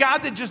we have a God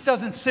that just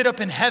doesn't sit up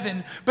in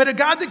heaven, but a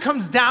God that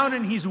comes down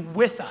and he's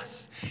with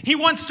us. He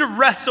wants to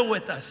wrestle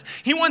with us.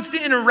 He wants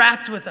to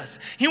interact with us.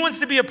 He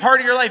wants to be a part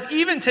of your life.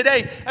 Even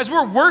today, as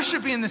we're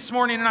worshiping this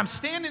morning and I'm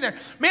standing there,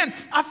 man,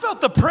 I felt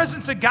the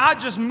presence of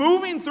God just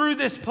moving through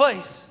this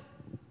place.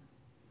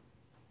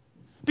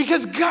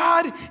 Because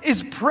God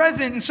is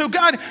present. And so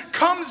God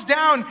comes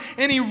down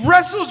and he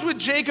wrestles with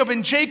Jacob,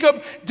 and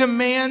Jacob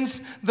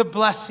demands the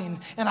blessing.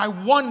 And I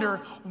wonder,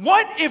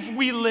 what if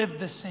we lived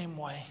the same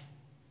way?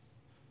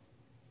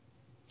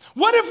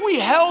 What if we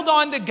held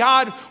on to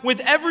God with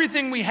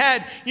everything we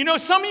had? You know,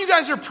 some of you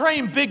guys are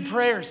praying big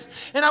prayers,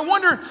 and I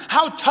wonder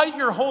how tight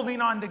you're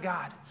holding on to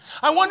God.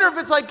 I wonder if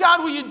it's like,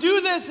 God, will you do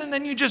this? And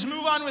then you just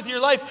move on with your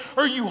life.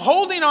 Or are you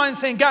holding on and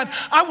saying, God,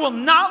 I will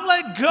not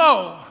let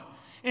go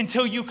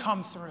until you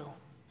come through.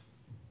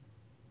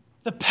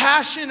 The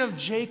passion of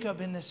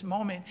Jacob in this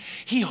moment,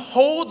 he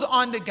holds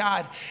on to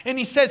God and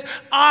he says,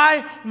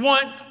 I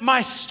want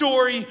my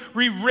story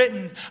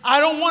rewritten. I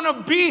don't want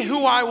to be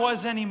who I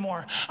was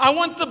anymore. I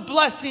want the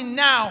blessing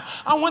now.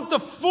 I want the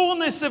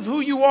fullness of who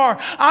you are.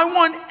 I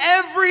want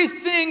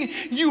everything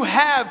you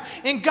have.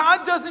 And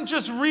God doesn't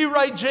just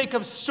rewrite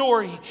Jacob's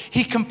story.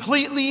 He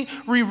completely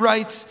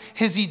rewrites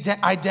his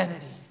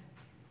identity.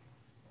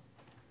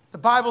 The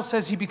Bible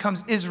says he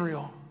becomes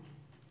Israel.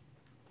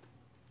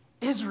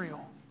 Israel.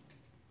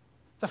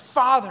 The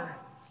father,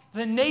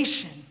 the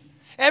nation.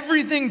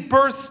 Everything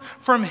births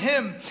from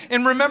him.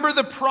 And remember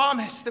the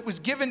promise that was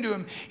given to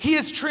him. He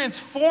is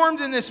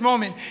transformed in this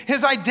moment.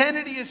 His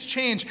identity is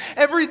changed.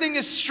 Everything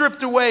is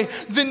stripped away.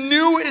 The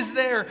new is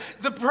there.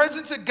 The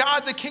presence of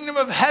God, the kingdom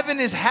of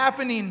heaven is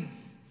happening.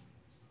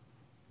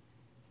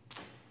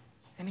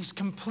 And he's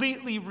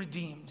completely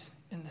redeemed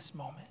in this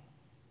moment.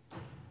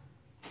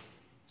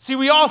 See,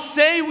 we all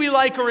say we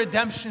like a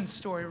redemption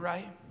story,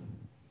 right?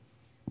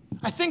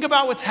 I think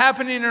about what's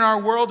happening in our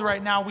world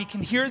right now. We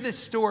can hear this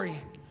story.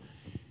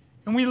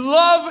 And we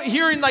love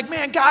hearing like,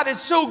 man, God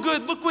is so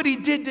good. Look what he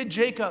did to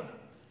Jacob.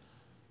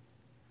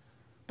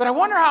 But I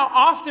wonder how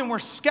often we're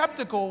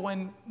skeptical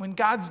when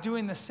God's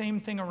doing the same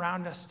thing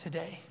around us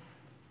today.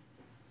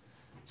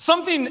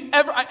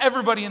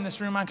 Everybody in this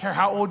room, I don't care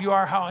how old you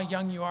are, how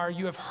young you are,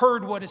 you have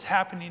heard what is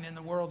happening in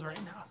the world right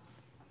now.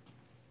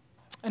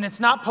 And it's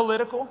not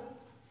political.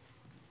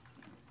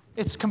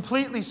 It's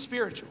completely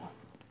spiritual.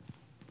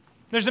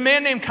 There's a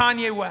man named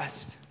Kanye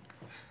West.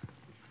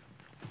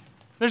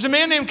 There's a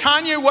man named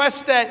Kanye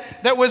West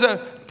that was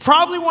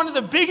probably one of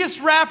the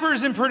biggest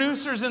rappers and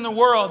producers in the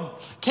world.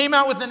 Came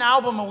out with an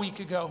album a week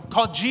ago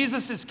called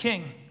Jesus is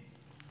King.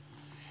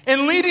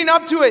 And leading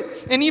up to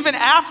it, and even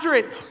after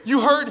it,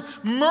 you heard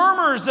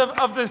murmurs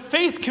of the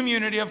faith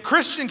community, of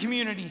Christian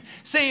community,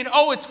 saying,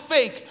 oh, it's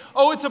fake.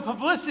 Oh, it's a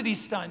publicity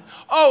stunt.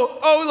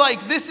 Oh,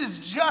 like this is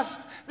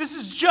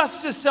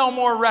just to sell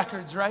more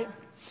records, right?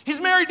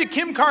 He's married to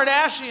Kim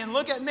Kardashian.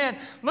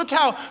 Look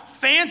how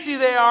fancy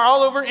they are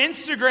all over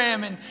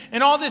Instagram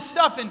and all this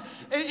stuff.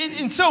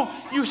 And so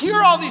you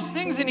hear all these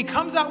things, and he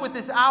comes out with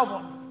this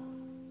album.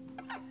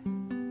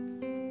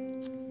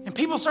 And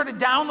people started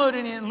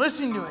downloading it and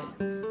listening to it.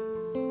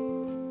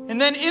 And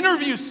then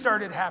interviews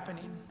started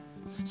happening.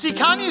 See,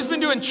 Kanye's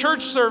been doing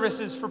church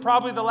services for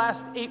probably the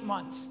last 8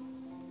 months.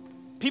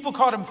 People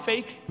called him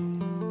fake.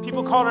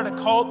 People called it a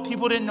cult.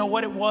 People didn't know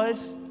what it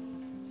was.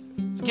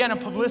 Again, a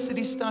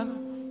publicity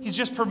stunt. He's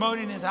just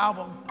promoting his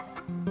album.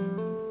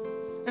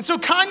 And so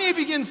Kanye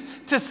begins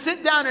to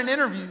sit down in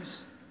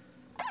interviews.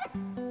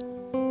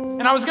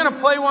 And I was going to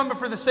play one, but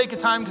for the sake of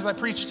time, because I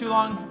preached too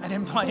long, I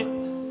didn't play it.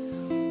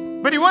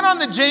 But he went on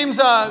the James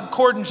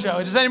Corden show.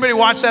 Does anybody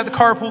watch that, the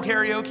carpool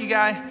karaoke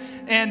guy?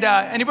 And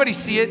anybody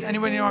see it?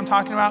 Anybody know what I'm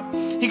talking about?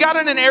 He got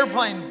on an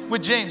airplane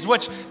with James,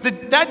 which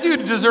that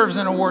dude deserves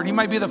an award. He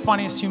might be the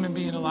funniest human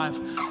being alive.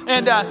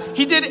 And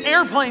he did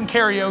airplane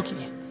karaoke.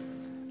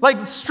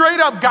 Like straight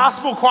up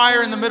gospel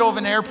choir in the middle of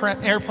an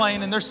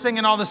airplane, and they're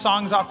singing all the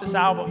songs off this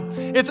album.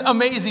 It's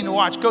amazing to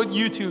watch. Go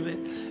YouTube it.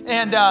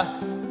 And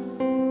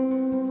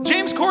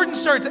James Corden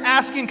starts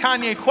asking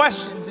Kanye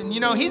questions, and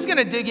he's going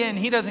to dig in.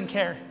 He doesn't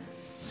care.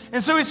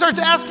 And so he starts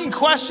asking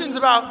questions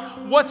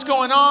about what's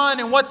going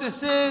on and what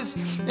this is,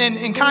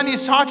 and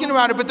Kanye's talking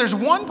about it. But there's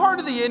one part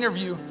of the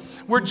interview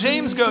where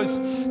James goes,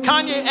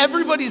 Kanye,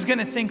 everybody's going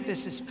to think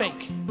this is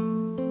fake.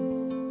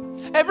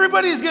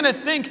 Everybody's going to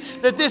think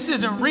that this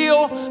isn't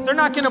real. They're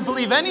not going to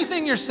believe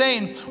anything you're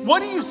saying.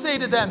 What do you say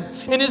to them?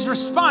 And his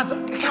response,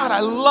 God, I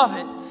love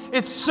it.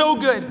 It's so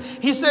good.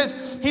 He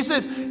says,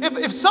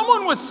 if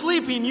someone was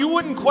sleeping, you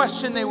wouldn't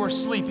question they were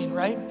sleeping,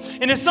 right?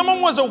 And if someone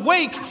was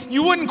awake,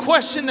 you wouldn't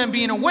question them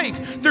being awake.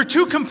 They're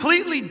two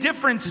completely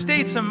different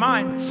states of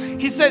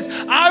mind. He says,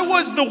 I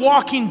was the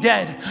walking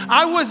dead.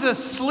 I was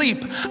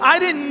asleep. I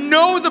didn't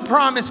know the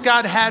promise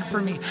God had for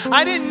me.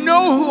 I didn't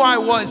know who I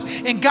was,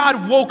 and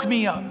God woke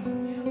me up.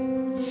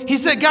 He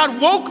said,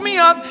 God woke me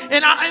up,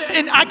 and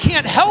I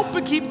can't help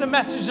but keep the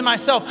message to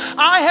myself.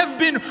 I have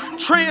been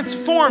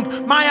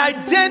transformed. My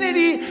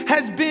identity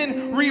has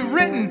been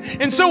rewritten.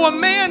 And so a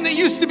man that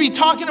used to be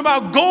talking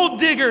about gold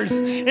diggers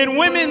and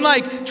women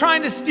like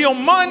trying to steal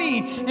money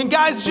and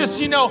guys just,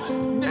 being,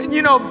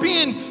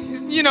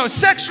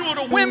 sexual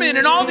to women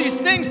and all these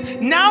things,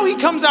 now he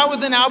comes out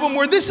with an album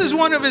where this is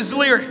one of his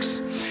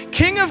lyrics.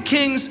 King of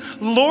kings,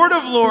 Lord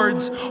of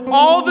lords,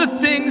 all the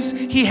things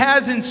he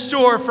has in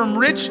store from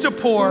rich to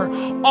poor,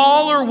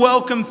 all are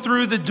welcome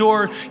through the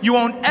door. You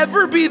won't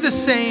ever be the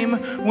same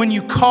when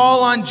you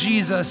call on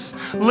Jesus.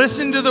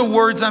 Listen to the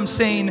words I'm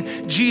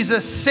saying.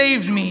 Jesus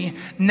saved me.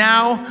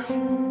 Now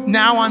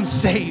I'm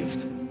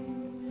saved.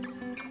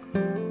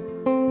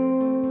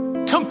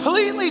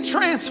 Completely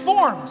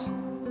transformed.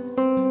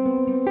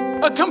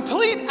 A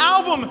complete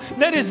album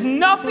that is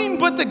nothing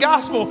but the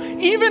gospel.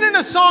 Even in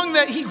a song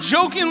that he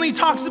jokingly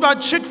talks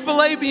about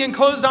Chick-fil-A being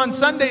closed on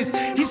Sundays,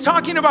 he's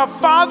talking about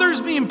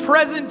fathers being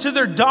present to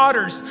their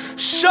daughters,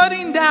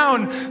 shutting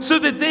down so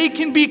that they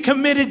can be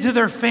committed to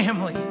their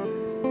family.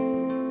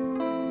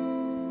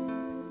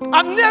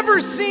 I've never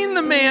seen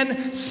the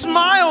man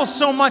smile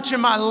so much in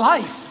my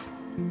life.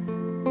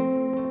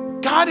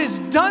 God has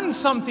done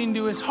something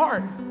to his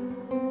heart.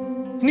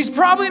 And he's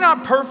probably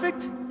not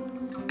perfect.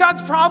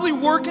 God's probably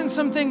working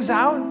some things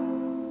out,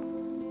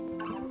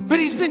 but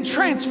he's been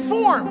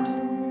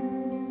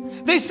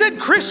transformed. They said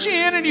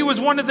Christianity was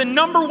one of the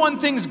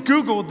 #1 things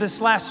Googled this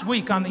last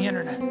week on the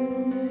internet.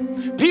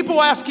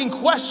 People asking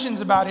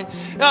questions about it.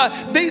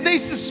 They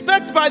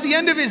suspect by the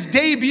end of his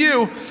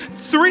debut,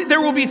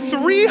 there will be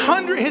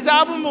 300, his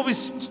album will be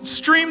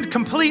streamed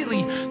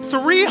completely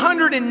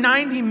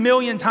 390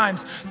 million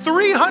times.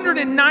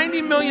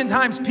 390 million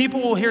times people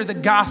will hear the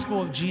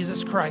gospel of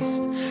Jesus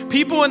Christ.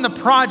 People in the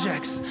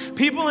projects,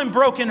 people in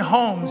broken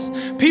homes,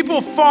 people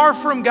far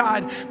from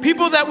God,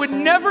 people that would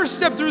never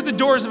step through the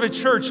doors of a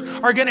church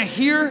are going to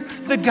hear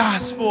the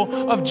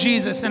gospel of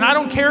Jesus. And I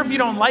don't care if you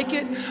don't like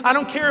it. I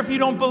don't care if you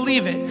don't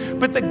believe it.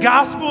 But the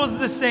gospel is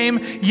the same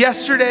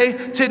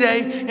yesterday,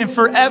 today, and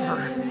forever.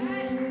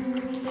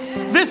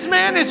 this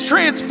man is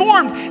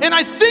transformed. And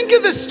I think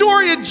of the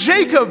story of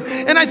Jacob,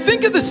 and I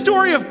think of the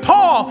story of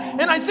Paul,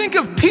 and I think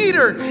of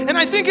Peter, and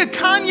I think of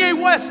Kanye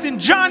West and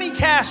Johnny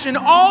Cash and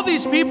all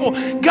these people.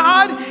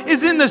 God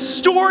is in the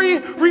story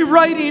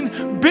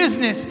rewriting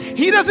business.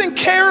 He doesn't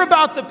care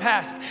about the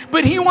past,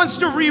 but he wants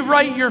to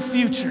rewrite your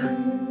future.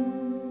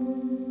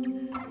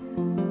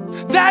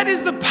 That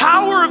is the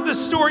power of the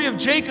story of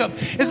Jacob,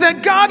 is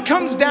that God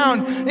comes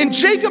down and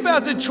Jacob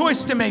has a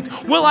choice to make.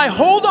 Will I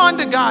hold on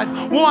to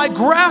God? Will I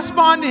grasp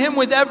onto him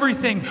with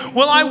everything?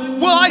 Will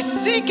I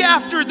seek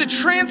after the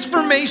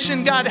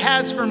transformation God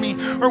has for me?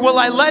 Or will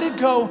I let it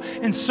go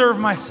and serve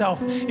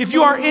myself? If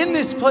you are in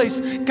this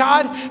place,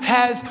 God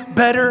has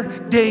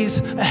better days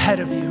ahead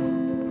of you.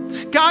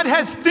 God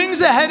has things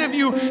ahead of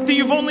you that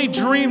you've only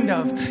dreamed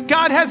of.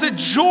 God has a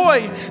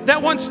joy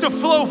that wants to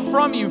flow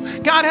from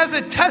you. God has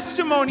a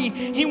testimony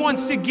he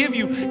wants to give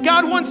you.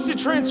 God wants to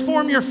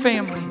transform your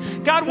family.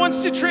 God wants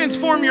to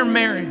transform your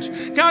marriage.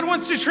 God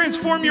wants to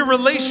transform your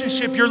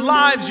relationship, your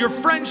lives, your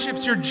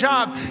friendships, your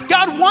job.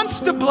 God wants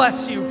to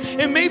bless you.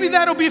 And maybe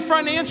that'll be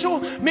financial.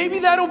 Maybe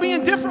that'll be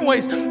in different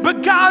ways.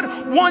 But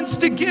God wants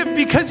to give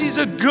because he's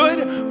a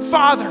good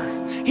father.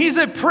 He's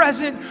a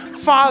present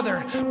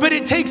Father. But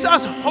it takes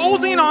us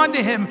holding on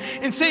to him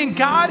and saying,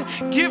 God,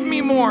 give me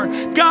more.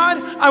 God,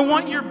 I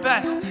want your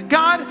best.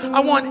 God,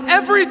 I want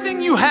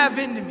everything you have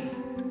into me.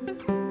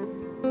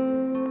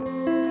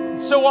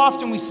 And so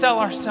often we sell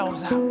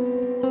ourselves out.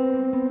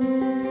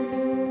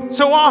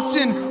 So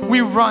often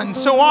we run.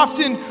 So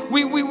often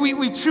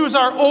we choose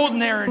our old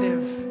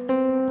narrative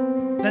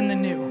than the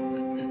new.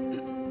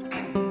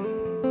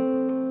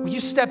 Will you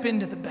step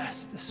into the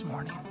best this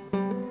morning?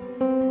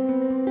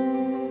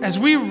 As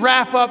we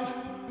wrap up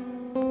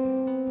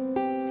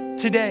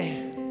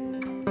today,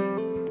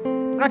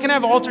 we're not going to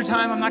have altar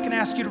time. I'm not going to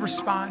ask you to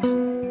respond.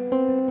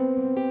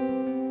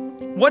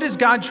 What is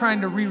God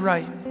trying to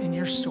rewrite in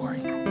your story?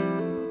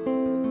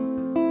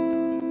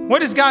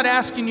 What is God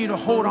asking you to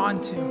hold on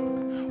to?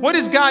 What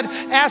is God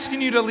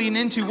asking you to lean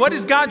into? What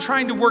is God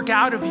trying to work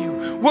out of you?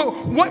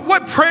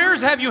 What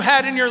prayers have you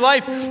had in your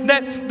life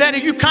that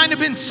you've kind of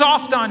been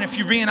soft on, if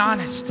you're being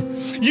honest?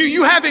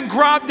 You haven't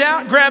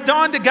grabbed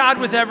on to God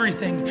with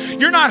everything.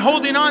 You're not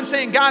holding on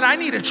saying, God, I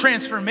need a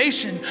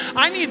transformation.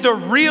 I need the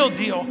real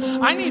deal.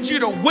 I need you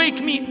to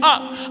wake me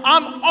up.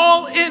 I'm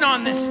all in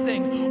on this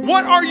thing.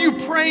 What are you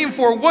praying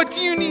for? What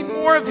do you need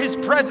more of his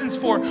presence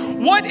for?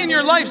 What in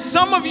your life?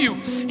 Some of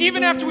you,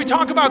 even after we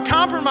talk about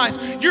compromise,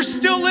 you're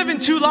still living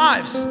two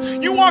lives.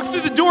 You walk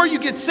through the door, you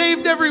get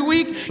saved every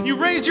week, you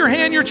raise your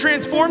hand, you're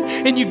transformed,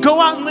 and you go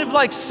out and live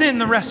like sin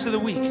the rest of the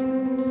week.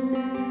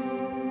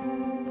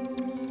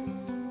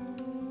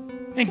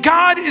 And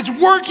God is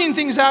working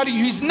things out of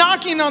you. He's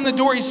knocking on the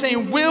door. He's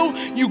saying, will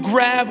you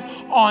grab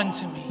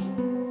onto me?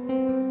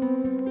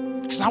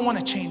 Because I want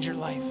to change your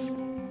life.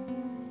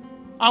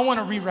 I want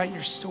to rewrite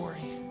your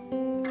story.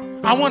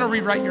 I want to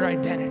rewrite your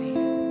identity.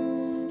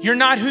 You're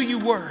not who you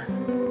were,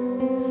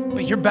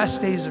 but your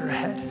best days are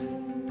ahead.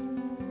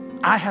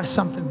 I have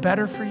something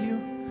better for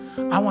you.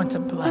 I want to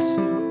bless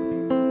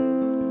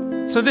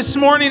you. So this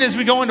morning, as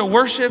we go into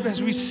worship,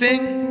 as we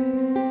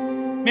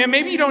sing, man,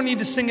 maybe you don't need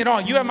to sing at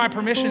all. You have my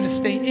permission to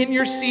stay in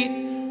your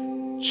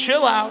seat,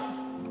 chill out.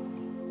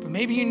 But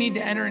maybe you need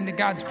to enter into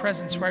God's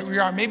presence right where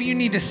you are. Maybe you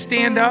need to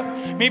stand up.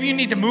 Maybe you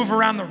need to move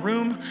around the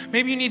room.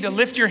 Maybe you need to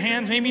lift your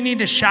hands. Maybe you need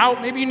to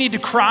shout. Maybe you need to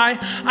cry.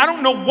 I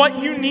don't know what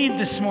you need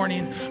this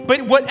morning.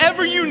 But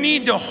whatever you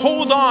need to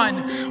hold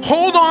on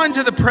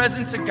to the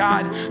presence of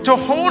God. To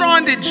hold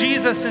on to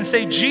Jesus and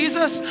say,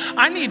 Jesus,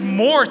 I need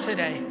more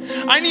today.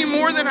 I need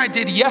more than I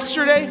did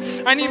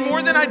yesterday. I need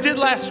more than I did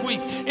last week.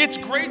 It's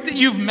great that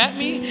you've met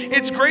me.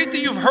 It's great that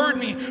you've heard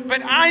me.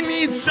 But I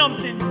need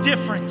something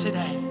different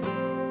today.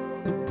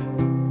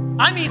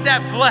 I need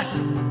that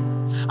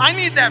blessing. I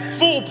need that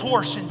full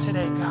portion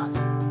today,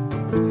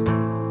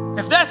 God.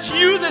 If that's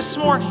you this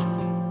morning,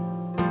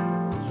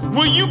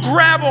 will you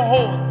grab a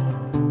hold?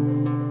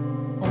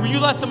 Or will you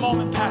let the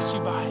moment pass you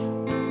by?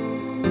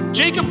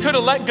 Jacob could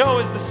have let go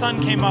as the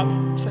sun came up.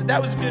 Said,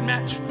 that was a good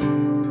match.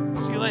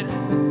 See you later.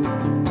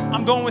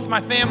 I'm going with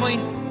my family.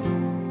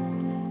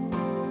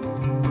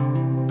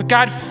 But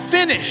God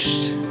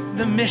finished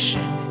the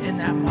mission in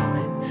that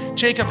moment.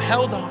 Jacob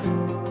held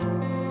on.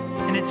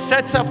 And it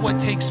sets up what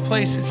takes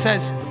place. It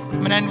says, I'm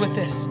going to end with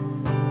this.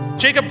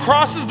 Jacob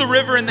crosses the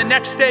river, and the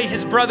next day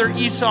his brother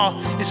Esau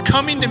is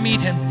coming to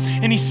meet him.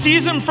 And he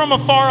sees him from a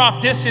far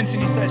off distance,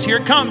 and he says, here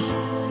it comes.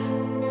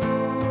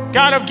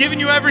 God, I've given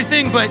you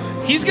everything, but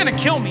he's going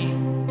to kill me.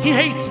 He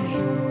hates me.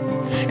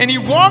 And he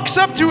walks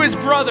up to his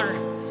brother,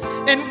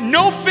 and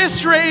no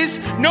fist raise,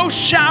 no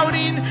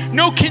shouting,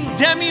 no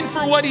condemning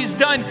for what he's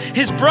done.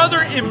 His brother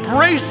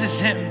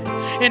embraces him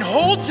and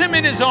holds him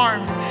in his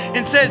arms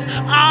and says,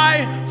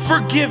 I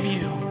forgive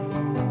you.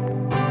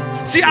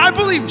 See, I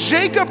believe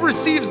Jacob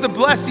receives the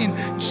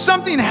blessing.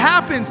 Something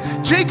happens.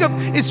 Jacob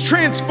is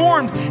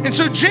transformed. And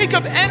so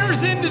Jacob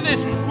enters into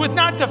this with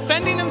not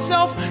defending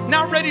himself,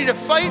 not ready to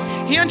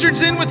fight. He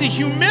enters in with a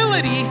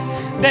humility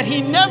that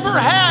he never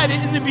had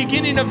in the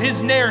beginning of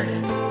his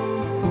narrative.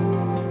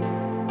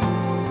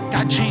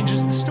 that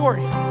changes the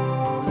story.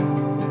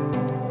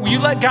 Will you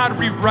let God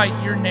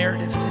rewrite your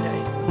narrative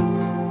today?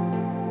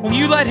 Will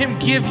you let him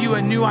give you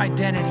a new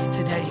identity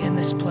today in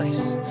this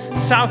place?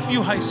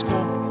 Southview High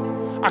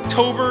School,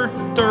 October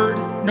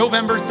 3rd,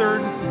 November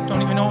 3rd,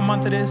 don't even know what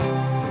month it is,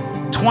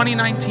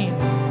 2019.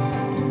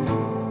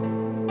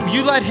 Will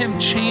you let him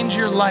change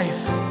your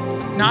life,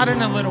 not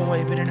in a little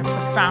way, but in a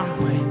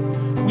profound way?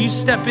 Will you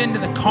step into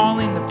the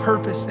calling, the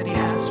purpose that he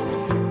has for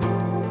you?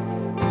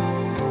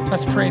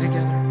 Let's pray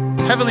together.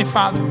 Heavenly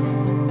Father,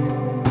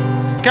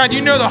 God,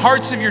 you know the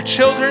hearts of your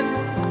children.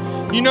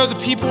 You know the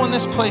people in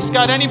this place.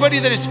 God, anybody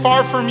that is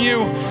far from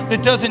you,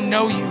 that doesn't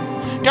know you.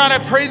 God, I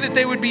pray that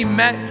they would be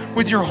met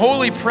with your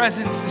holy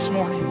presence this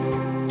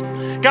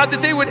morning. God,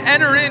 that they would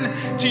enter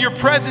into your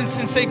presence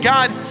and say,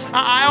 God,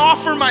 I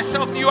offer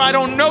myself to you. I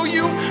don't know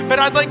you, but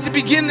I'd like to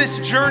begin this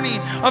journey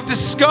of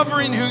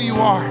discovering who you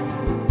are.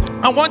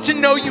 I want to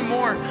know you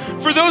more.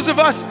 For those of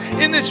us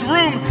in this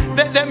room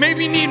that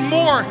maybe need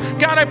more,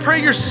 God, I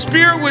pray your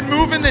spirit would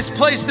move in this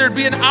place. There'd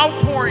be an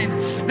outpouring,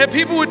 that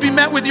people would be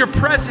met with your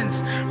presence.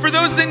 For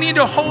those that need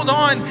to hold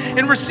on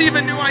and receive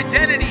a new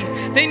identity,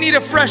 they need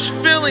a fresh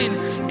filling.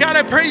 God,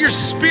 I pray your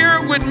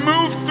spirit would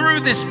move through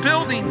this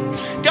building.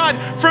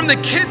 God, from the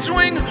kids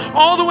wing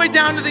all the way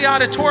down to the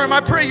auditorium, I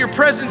pray your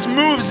presence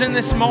moves in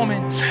this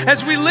moment.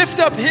 As we lift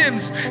up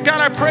hymns, God,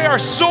 I pray our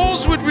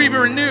souls would be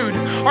renewed.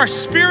 Our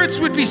spirits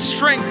would be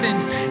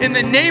strengthened in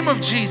the name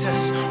of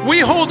Jesus. We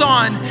hold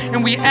on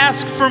and we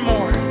ask for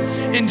more.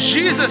 In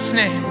Jesus'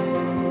 name,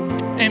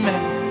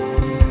 amen.